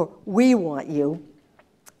 or we want you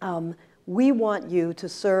to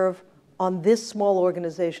serve on this small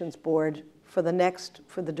organizations board for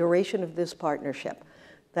the duration of this partnership,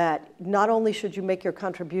 that not only should you make your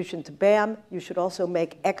contribution to BAM, you should also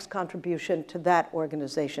make X contribution to that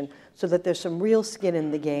organization so that there's some real skin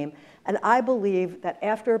in the game. And I believe that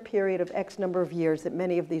after a period of X number of years that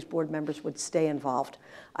many of these board members would stay involved.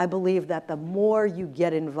 I believe that the more you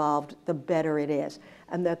get involved, the better it is.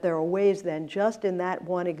 And that there are ways then, just in that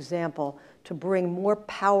one example, to bring more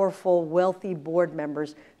powerful, wealthy board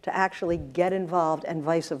members to actually get involved and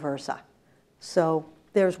vice versa. So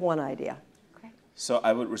there's one idea. So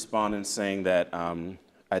I would respond in saying that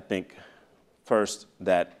I think first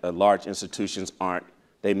that large institutions aren't,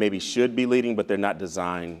 they maybe should be leading, but they're not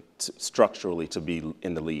designed structurally to be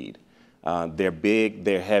in the lead. They're big,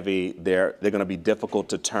 they're heavy, they're going to be difficult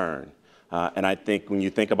to turn. And I think when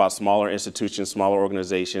you think about smaller institutions, smaller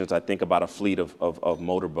organizations, I think about a fleet of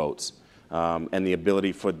motorboats. And the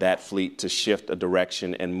ability for that fleet to shift a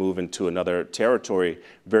direction and move into another territory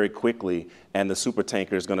very quickly. And the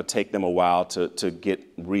supertanker is going to take them a while to get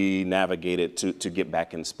re-navigated to get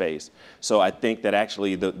back in space. So I think that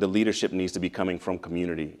actually the leadership needs to be coming from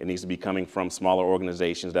community. It needs to be coming from smaller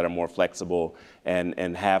organizations that are more flexible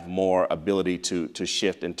and have more ability to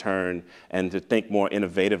shift and turn and to think more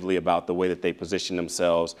innovatively about the way that they position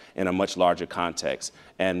themselves in a much larger context.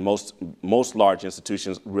 And most large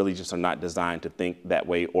institutions really just are not designed to think that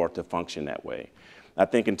way or to function that way. I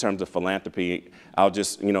think in terms of philanthropy, I'll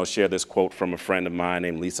just share this quote from a friend of mine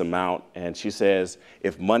named Lisa Mount, and she says,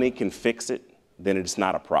 if money can fix it, then it's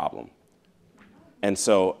not a problem. And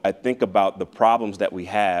so I think about the problems that we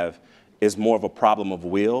have is more of a problem of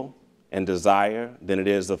will and desire than it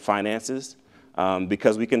is of finances.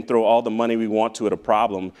 Because we can throw all the money we want to at a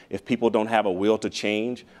problem. If people don't have a will to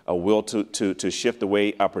change, a will to shift the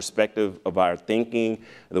way our perspective of our thinking,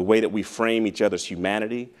 the way that we frame each other's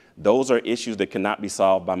humanity, those are issues that cannot be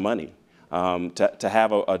solved by money. To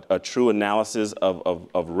have a true analysis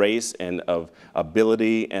of race and of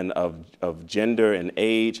ability and of gender and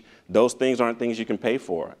age, those things aren't things you can pay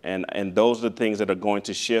for. And those are the things that are going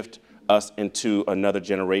to shift us into another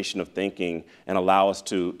generation of thinking and allow us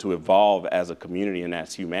to evolve as a community and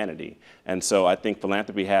as humanity. And so I think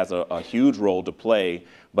philanthropy has a huge role to play,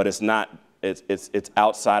 but it's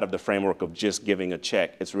outside of the framework of just giving a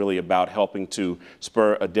check. It's really about helping to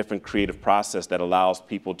spur a different creative process that allows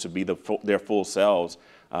people to be their full selves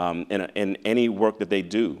in any work that they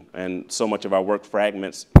do. And so much of our work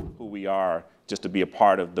fragments who we are just to be a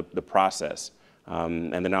part of the process.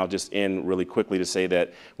 And then I'll just end really quickly to say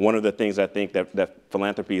that one of the things I think that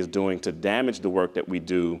philanthropy is doing to damage the work that we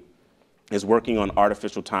do is working on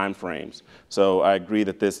artificial time frames. So I agree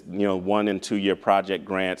that this 1 and 2 year project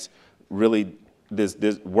grants really, this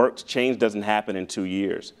change doesn't happen in 2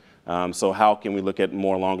 years. So how can we look at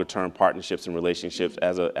more longer term partnerships and relationships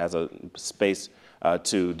as a space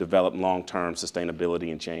to develop long-term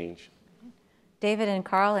sustainability and change? David and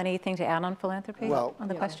Carl, anything to add on philanthropy on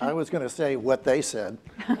the question? I was going to say what they said.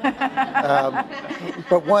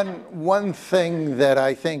 But one thing that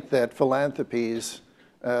I think that philanthropies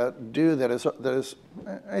do that is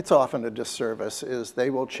it's often a disservice is they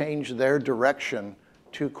will change their direction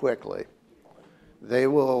too quickly. They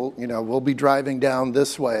will, we'll be driving down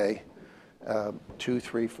this way, 2,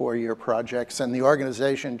 3, 4 year projects, and the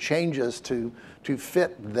organization changes to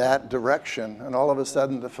fit that direction, and all of a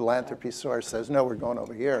sudden the philanthropy source says, no, we're going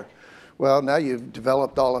over here. Well, now you've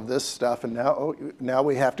developed all of this stuff, and now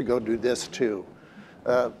we have to go do this too.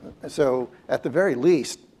 So at the very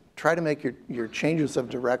least, try to make your changes of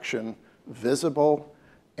direction visible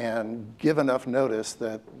and give enough notice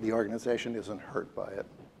that the organization isn't hurt by it.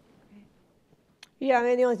 Yeah, I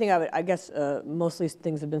mean, the only thing I guess mostly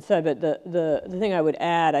things have been said, but the thing I would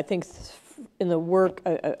add, I think in the work,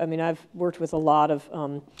 I mean, I've worked with a lot of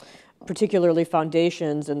particularly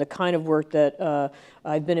foundations, and the kind of work that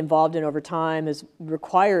I've been involved in over time has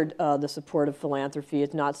required the support of philanthropy.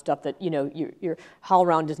 It's not stuff that, your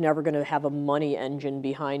HowlRound is never going to have a money engine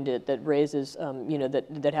behind it that raises,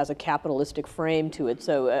 that has a capitalistic frame to it.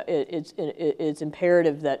 So it's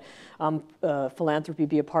imperative that philanthropy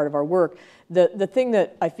be a part of our work. The thing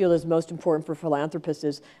that I feel is most important for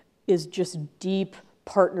philanthropists is just deep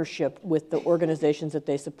partnership with the organizations that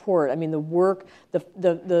they support. I mean, the work,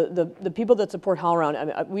 the people that support HowlRound.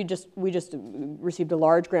 I mean, we just received a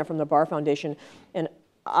large grant from the Barr Foundation, and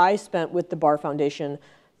I spent with the Barr Foundation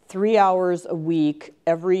 3 hours a week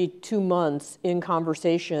every 2 months in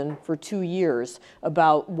conversation for 2 years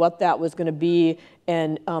about what that was going to be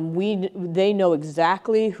And they know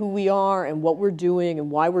exactly who we are and what we're doing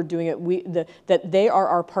and why we're doing it. That they are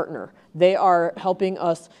our partner. They are helping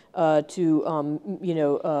us to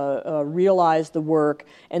realize the work.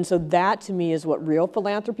 And so that, to me, is what real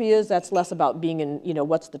philanthropy is. That's less about being in,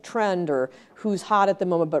 what's the trend or who's hot at the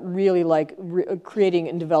moment, but really like creating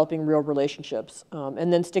and developing real relationships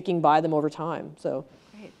and then sticking by them over time. So.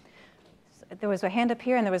 Great. So there was a hand up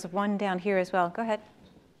here, and there was one down here as well. Go ahead.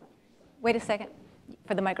 Wait a second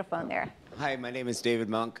for the microphone there. Hi, my name is David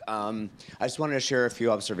Monk. I just wanted to share a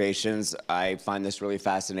few observations. I find this really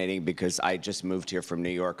fascinating because I just moved here from New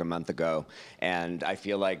York a month ago, and I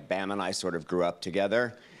feel like Bam and I sort of grew up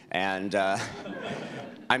together. And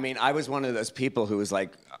I mean, I was one of those people who was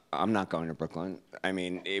like, I'm not going to Brooklyn. I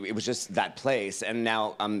mean, it was just that place, and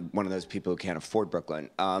now I'm one of those people who can't afford Brooklyn.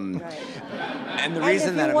 Right. And the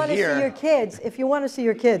reason that I'm here... If you want to see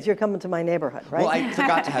your kids, you're coming to my neighborhood, right? Well, I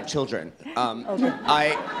forgot to have children. Okay.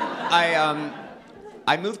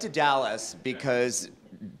 I moved to Dallas because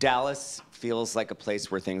Dallas feels like a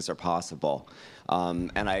place where things are possible.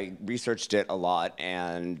 And I researched it a lot,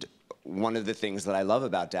 and one of the things that I love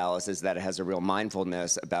about Dallas is that it has a real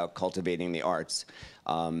mindfulness about cultivating the arts.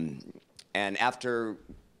 And after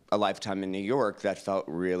a lifetime in New York, that felt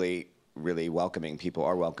really, really welcoming. People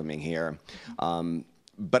are welcoming here.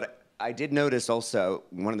 But I did notice also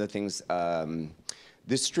one of the things,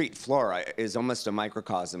 this street floor is almost a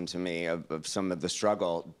microcosm to me of some of the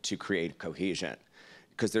struggle to create cohesion.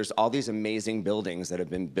 Because there's all these amazing buildings that have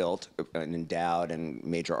been built and endowed and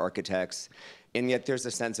major architects, and yet there's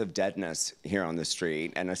a sense of deadness here on the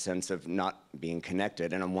street and a sense of not being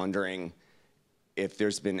connected. And I'm wondering if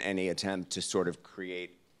there's been any attempt to sort of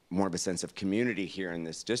create more of a sense of community here in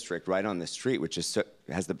this district, right on the street, which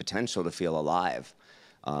has the potential to feel alive,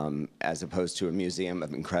 as opposed to a museum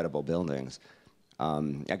of incredible buildings.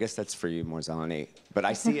 I guess that's for you more, Zannie, but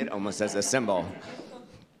I see it almost as a symbol.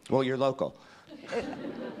 Well, you're local.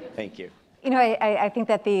 Thank you. I think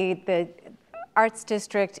that the Arts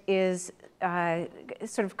District is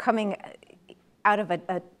sort of coming out of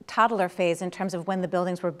a toddler phase in terms of when the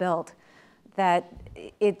buildings were built. That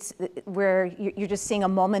it's where you're just seeing a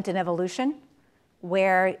moment in evolution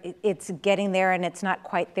where it's getting there and it's not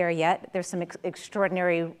quite there yet. There's some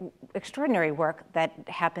extraordinary work that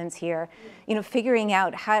happens here. Figuring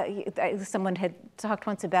out how, someone had talked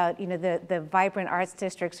once about, the vibrant arts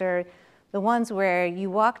districts are the ones where you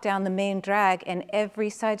walk down the main drag and every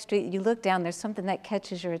side street you look down, there's something that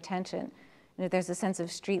catches your attention. There's a sense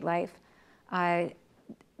of street life. That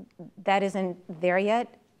isn't there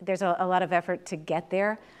yet. There's a lot of effort to get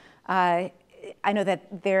there. I know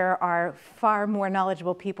that there are far more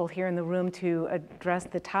knowledgeable people here in the room to address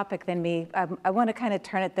the topic than me. I want to kind of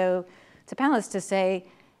turn it, though, to panelists to say,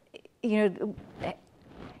 in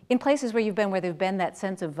places where you've been, where there's been that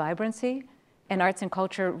sense of vibrancy, and arts and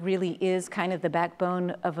culture really is kind of the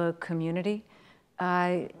backbone of a community,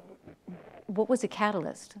 what was the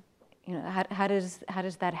catalyst? How does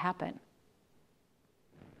that happen?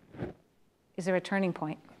 Is there a turning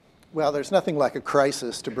point? Well, there's nothing like a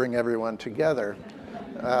crisis to bring everyone together.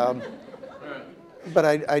 But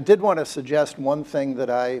I did want to suggest one thing that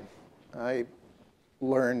I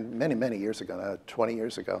learned many, many years ago, 20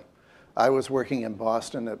 years ago. I was working in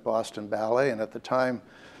Boston at Boston Ballet, and at the time,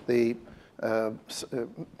 the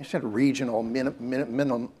regional,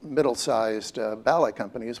 middle-sized ballet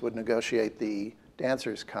companies would negotiate the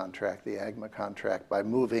dancers contract, the AGMA contract, by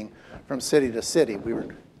moving from city to city. We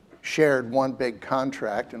shared one big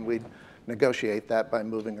contract, and we'd negotiate that by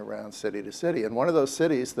moving around city to city. And one of those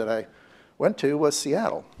cities that I went to was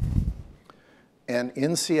Seattle. And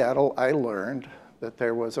in Seattle, I learned that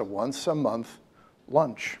there was a once-a-month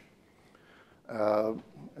lunch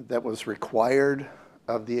that was required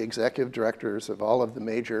of the executive directors of all of the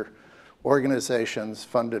major organizations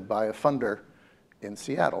funded by a funder in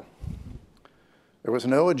Seattle. There was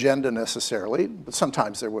no agenda necessarily, but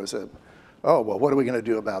sometimes there was oh, well, what are we going to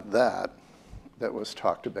do about that was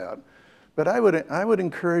talked about. But I would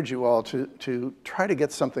encourage you all to try to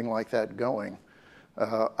get something like that going.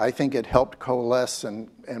 I think it helped coalesce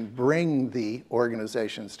and bring the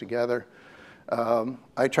organizations together.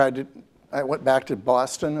 I went back to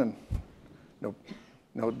Boston, and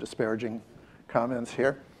no disparaging comments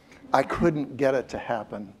here. I couldn't get it to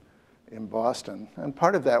happen in Boston. And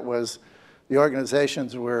part of that was the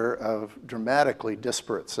organizations were of dramatically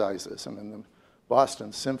disparate sizes. I mean, the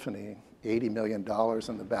Boston Symphony, $80 million,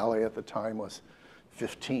 and the ballet at the time was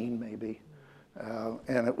 15 maybe.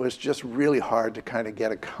 And it was just really hard to kind of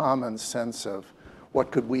get a common sense of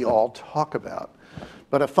what could we all talk about.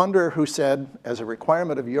 But a funder who said, as a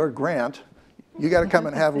requirement of your grant, you got to come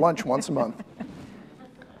and have lunch once a month.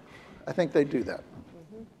 I think they do that.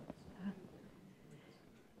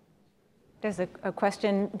 There's a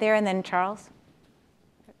question there, and then Charles.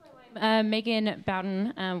 Megan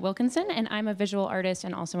Bowden Wilkinson, and I'm a visual artist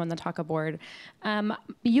and also on the TACA board.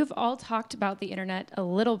 You've all talked about the internet a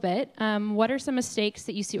little bit. What are some mistakes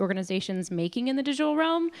that you see organizations making in the digital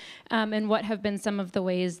realm, and what have been some of the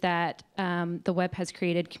ways that the web has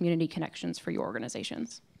created community connections for your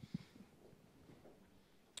organizations?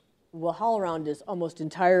 Well, HowlRound is almost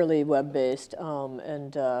entirely web-based,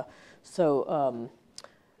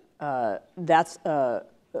 that's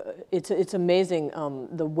it's amazing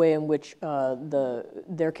the way in which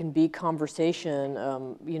there can be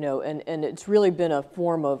conversation, you know, and it's really been a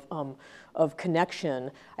form of connection.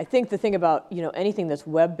 I think the thing about, you know, anything that's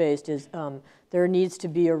web-based is there needs to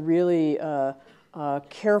be a really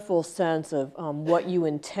careful sense of what you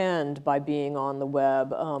intend by being on the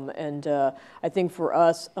web, I think for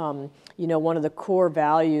us, you know, one of the core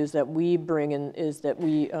values that we bring in is that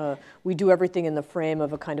we do everything in the frame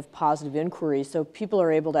of a kind of positive inquiry, so people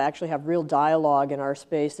are able to actually have real dialogue in our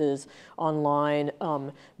spaces online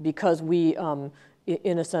because we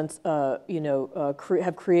in a sense, you know,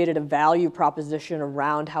 have created a value proposition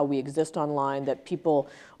around how we exist online that people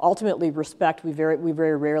ultimately respect. We very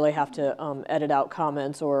rarely have to edit out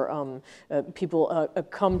comments, or people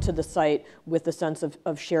come to the site with a sense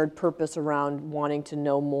of shared purpose around wanting to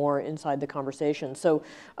know more inside the conversation. So,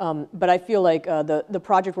 but I feel like the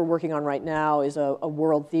project we're working on right now is a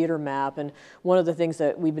world theater map, and one of the things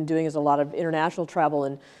that we've been doing is a lot of international travel,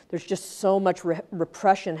 and there's just so much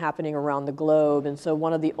repression happening around the globe, and so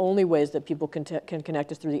one of the only ways that people can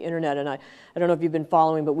connect is through the internet. And I don't know if you've been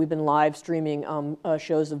following, but we've been live streaming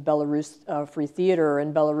shows of Belarus Free Theater,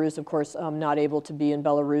 and Belarus, of course, not able to be in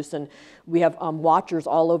Belarus, and we have watchers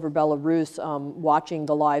all over Belarus watching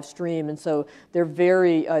the live stream, and so they're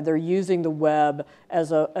they're using the web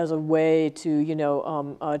as a way to, you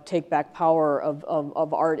know, take back power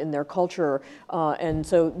of art in their culture, and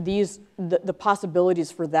so the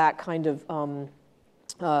possibilities for that kind of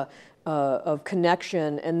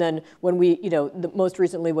connection. And then when we, you know, most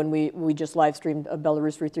recently when we just live streamed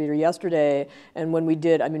Belarus Free Theater yesterday, and when we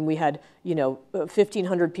did, I mean, we had, you know,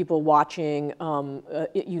 1,500 people watching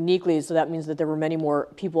uniquely, so that means that there were many more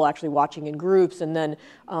people actually watching in groups, and then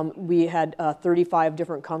we had 35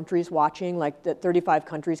 different countries watching, like that 35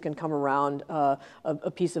 countries can come around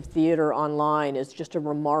a piece of theater online is just a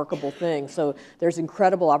remarkable thing. So there's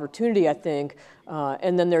incredible opportunity, I think,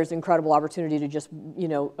 and then there's incredible opportunity to just, you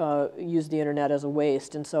know, use the internet as a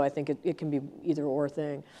waste, and so I think it can be either or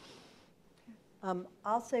thing.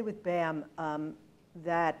 I'll say with BAM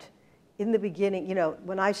that in the beginning, you know,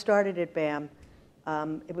 when I started at BAM,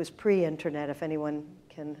 it was pre-internet, if anyone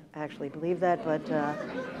can actually believe that, but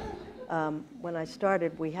when I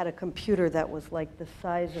started, we had a computer that was like the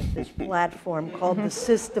size of this platform called the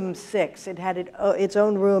System 6. It had its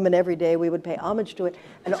own room, and every day we would pay homage to it,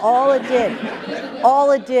 and all it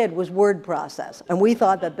did was word process, and we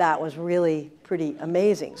thought that that was really pretty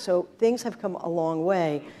amazing. So things have come a long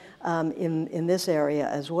way in this area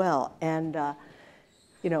as well, and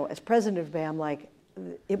you know, as president of BAM, like,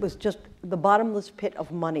 it was just the bottomless pit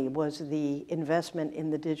of money was the investment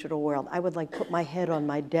in the digital world. I would like put my head on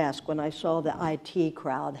my desk when I saw the IT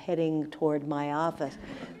crowd heading toward my office,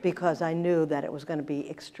 because I knew that it was going to be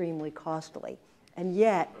extremely costly. And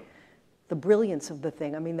yet, the brilliance of the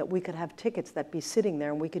thing, I mean, that we could have tickets that be sitting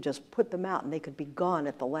there and we could just put them out and they could be gone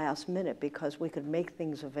at the last minute because we could make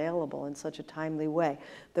things available in such a timely way,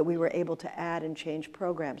 that we were able to add and change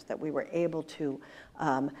programs, that we were able to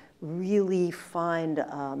really find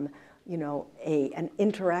you know, an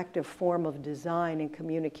interactive form of design and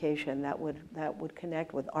communication that would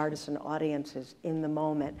connect with artists and audiences in the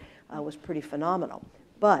moment was pretty phenomenal.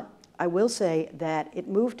 But I will say that it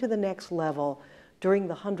moved to the next level during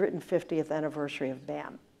the 150th anniversary of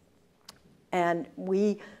BAM. And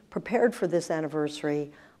we prepared for this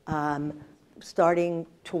anniversary, starting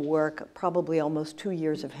to work probably almost 2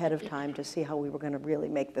 years ahead of time to see how we were going to really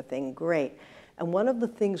make the thing great. And one of the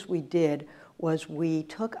things we did was we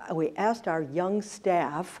asked our young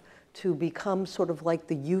staff to become sort of like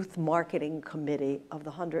the youth marketing committee of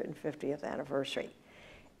the 150th anniversary.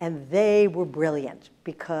 And they were brilliant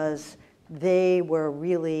because they were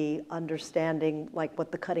really understanding like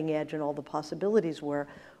what the cutting edge and all the possibilities were,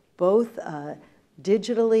 both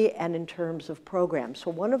digitally and in terms of programs. So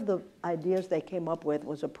one of the ideas they came up with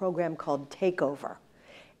was a program called Takeover,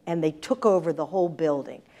 and they took over the whole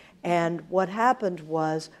building. And what happened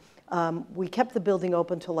was we kept the building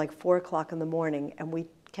open till like 4 o'clock in the morning, and we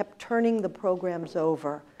kept turning the programs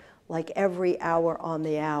over like every hour on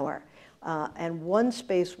the hour. And one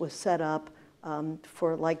space was set up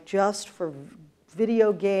just for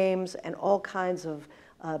video games and all kinds of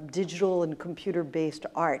digital and computer-based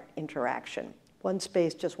art interaction. One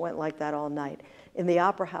space just went like that all night. In the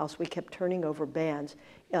Opera House, we kept turning over bands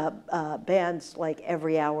like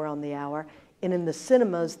every hour on the hour. And in the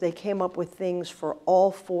cinemas, they came up with things for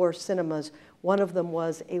all 4 cinemas. One of them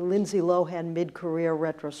was a Lindsay Lohan mid-career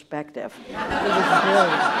retrospective. It was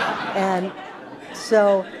brilliant. And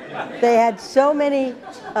so they had so many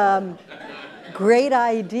great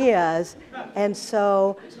ideas. And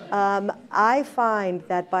so I find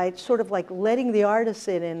that by sort of like letting the artists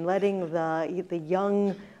in and letting the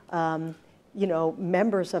young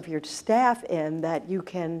members of your staff in, that you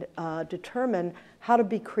can determine how to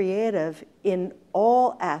be creative in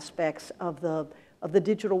all aspects of the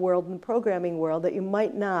digital world and the programming world that you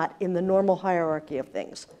might not in the normal hierarchy of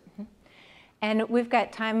things. And we've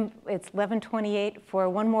got time, it's 11:28, for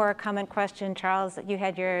one more comment question. Charles, you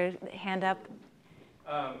had your hand up.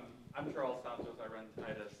 I'm Charles Santos, I run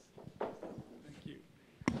Titus. Thank you.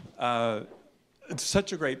 It's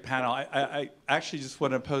such a great panel. I actually just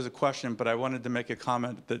want to pose a question, but I wanted to make a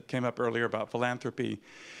comment that came up earlier about philanthropy.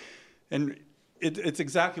 And it's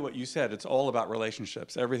exactly what you said. It's all about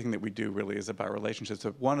relationships. Everything that we do really is about relationships. So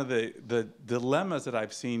one of the dilemmas that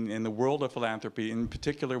I've seen in the world of philanthropy, in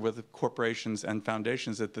particular with corporations and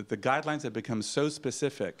foundations, that the guidelines have become so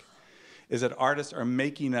specific, is that artists are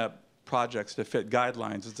making up projects to fit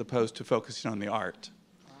guidelines as opposed to focusing on the art.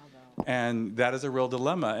 And that is a real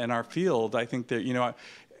dilemma in our field. I think that,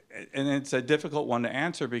 and it's a difficult one to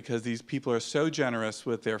answer because these people are so generous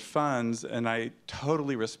with their funds, and I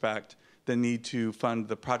totally respect the need to fund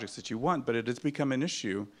the projects that you want, but it has become an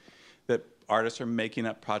issue that artists are making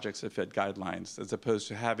up projects that fit guidelines as opposed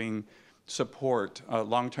to having support,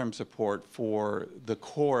 long-term support for the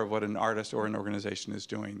core of what an artist or an organization is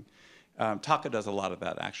doing. TACA does a lot of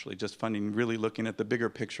that, actually, just funding, really looking at the bigger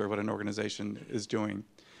picture of what an organization is doing.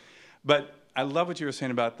 But I love what you were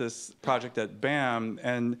saying about this project at BAM,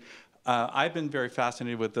 and I've been very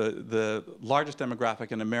fascinated with the largest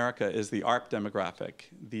demographic in America is the ARP demographic,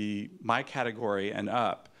 my category and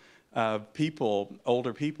up, people,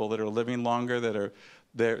 older people that are living longer, that are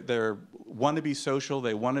they want to be social,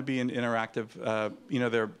 they want to be an interactive,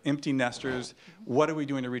 they're empty nesters. What are we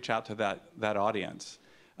doing to reach out to that audience?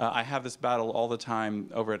 I have this battle all the time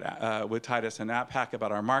over with Titus and AppHack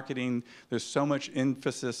about our marketing. There's so much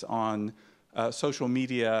emphasis on social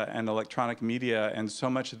media and electronic media, and so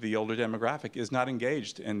much of the older demographic is not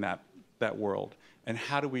engaged in that world. And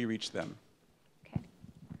how do we reach them? Okay.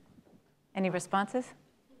 Any responses?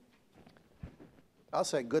 I'll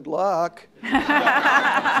say good luck.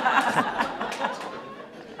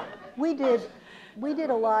 We did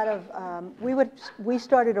a lot of, we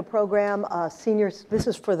started a program, seniors, this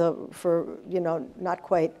is for not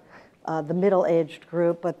quite the middle-aged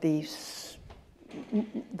group, but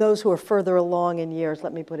those who are further along in years,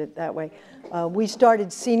 let me put it that way. We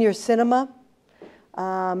started senior cinema.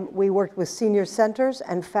 We worked with senior centers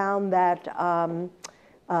and found that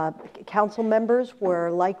council members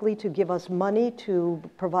were likely to give us money to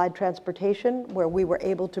provide transportation, where we were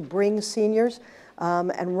able to bring seniors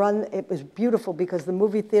and run. It was beautiful because the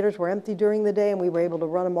movie theaters were empty during the day, and we were able to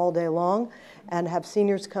run them all day long and have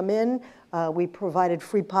seniors come in. We provided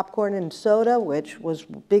free popcorn and soda, which was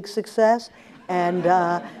a big success. And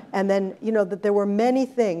then, that there were many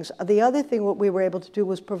things. The other thing what we were able to do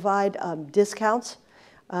was provide discounts.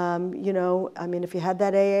 I mean, if you had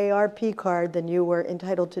that AARP card, then you were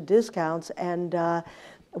entitled to discounts. And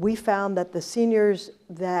we found that the seniors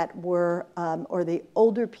that were, or the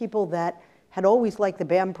older people that had always liked the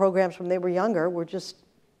BAM programs from they were younger,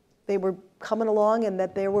 they were coming along, and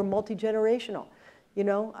that they were multi-generational.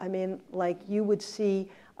 I mean, like you would see,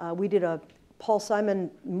 we did a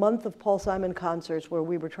month of Paul Simon concerts where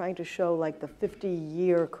we were trying to show like the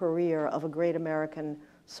 50-year career of a great American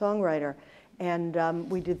songwriter.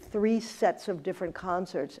 And we did 3 sets of different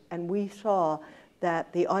concerts, and we saw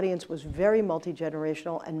that the audience was very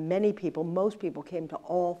multi-generational, and most people came to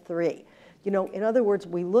all 3. In other words,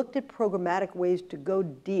 we looked at programmatic ways to go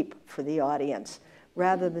deep for the audience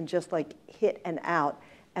rather than just like hit and out.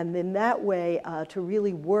 And in that way, to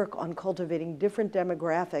really work on cultivating different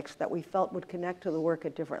demographics that we felt would connect to the work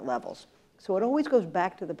at different levels. So it always goes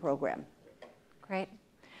back to the program. Great.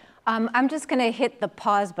 I'm just going to hit the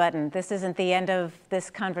pause button. This isn't the end of this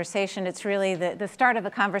conversation. It's really the start of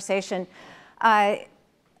a conversation. We're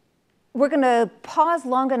going to pause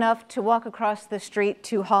long enough to walk across the street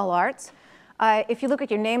to Hall Arts. If you look at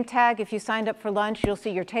your name tag, if you signed up for lunch, you'll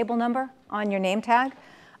see your table number on your name tag.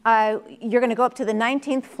 You're going to go up to the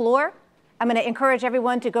 19th floor. I'm going to encourage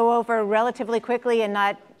everyone to go over relatively quickly and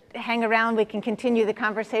not hang around, we can continue the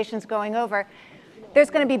conversations going over. There's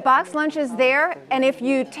going to be box lunches there, and if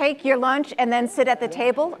you take your lunch and then sit at the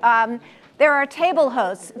table, there are table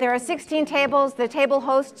hosts. There are 16 tables. The table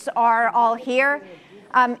hosts are all here.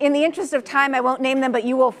 In the interest of time, I won't name them, but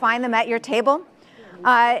you will find them at your table.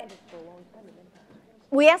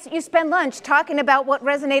 We ask that you spend lunch talking about what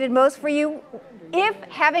resonated most for you. If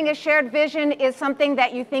having a shared vision is something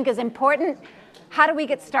that you think is important, how do we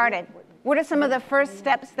get started? What are some of the first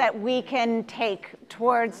steps that we can take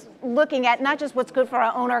towards looking at not just what's good for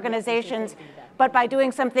our own organizations, but by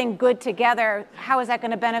doing something good together, how is that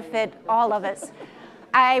going to benefit all of us?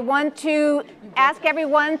 I want to ask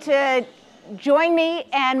everyone to join me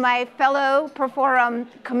and my fellow Perforum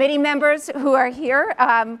committee members who are here.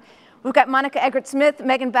 We've got Monica Eggert-Smith,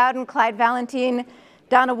 Megan Bowden, Clyde Valentine,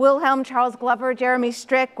 Donna Wilhelm, Charles Glover, Jeremy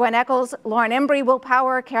Strick, Gwen Eccles, Lauren Embry, Will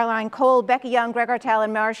Power, Caroline Cole, Becky Young, Greg Artell,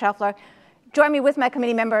 and Mara Schaffler. Join me with my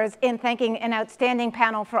committee members in thanking an outstanding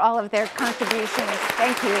panel for all of their contributions.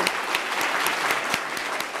 Thank you.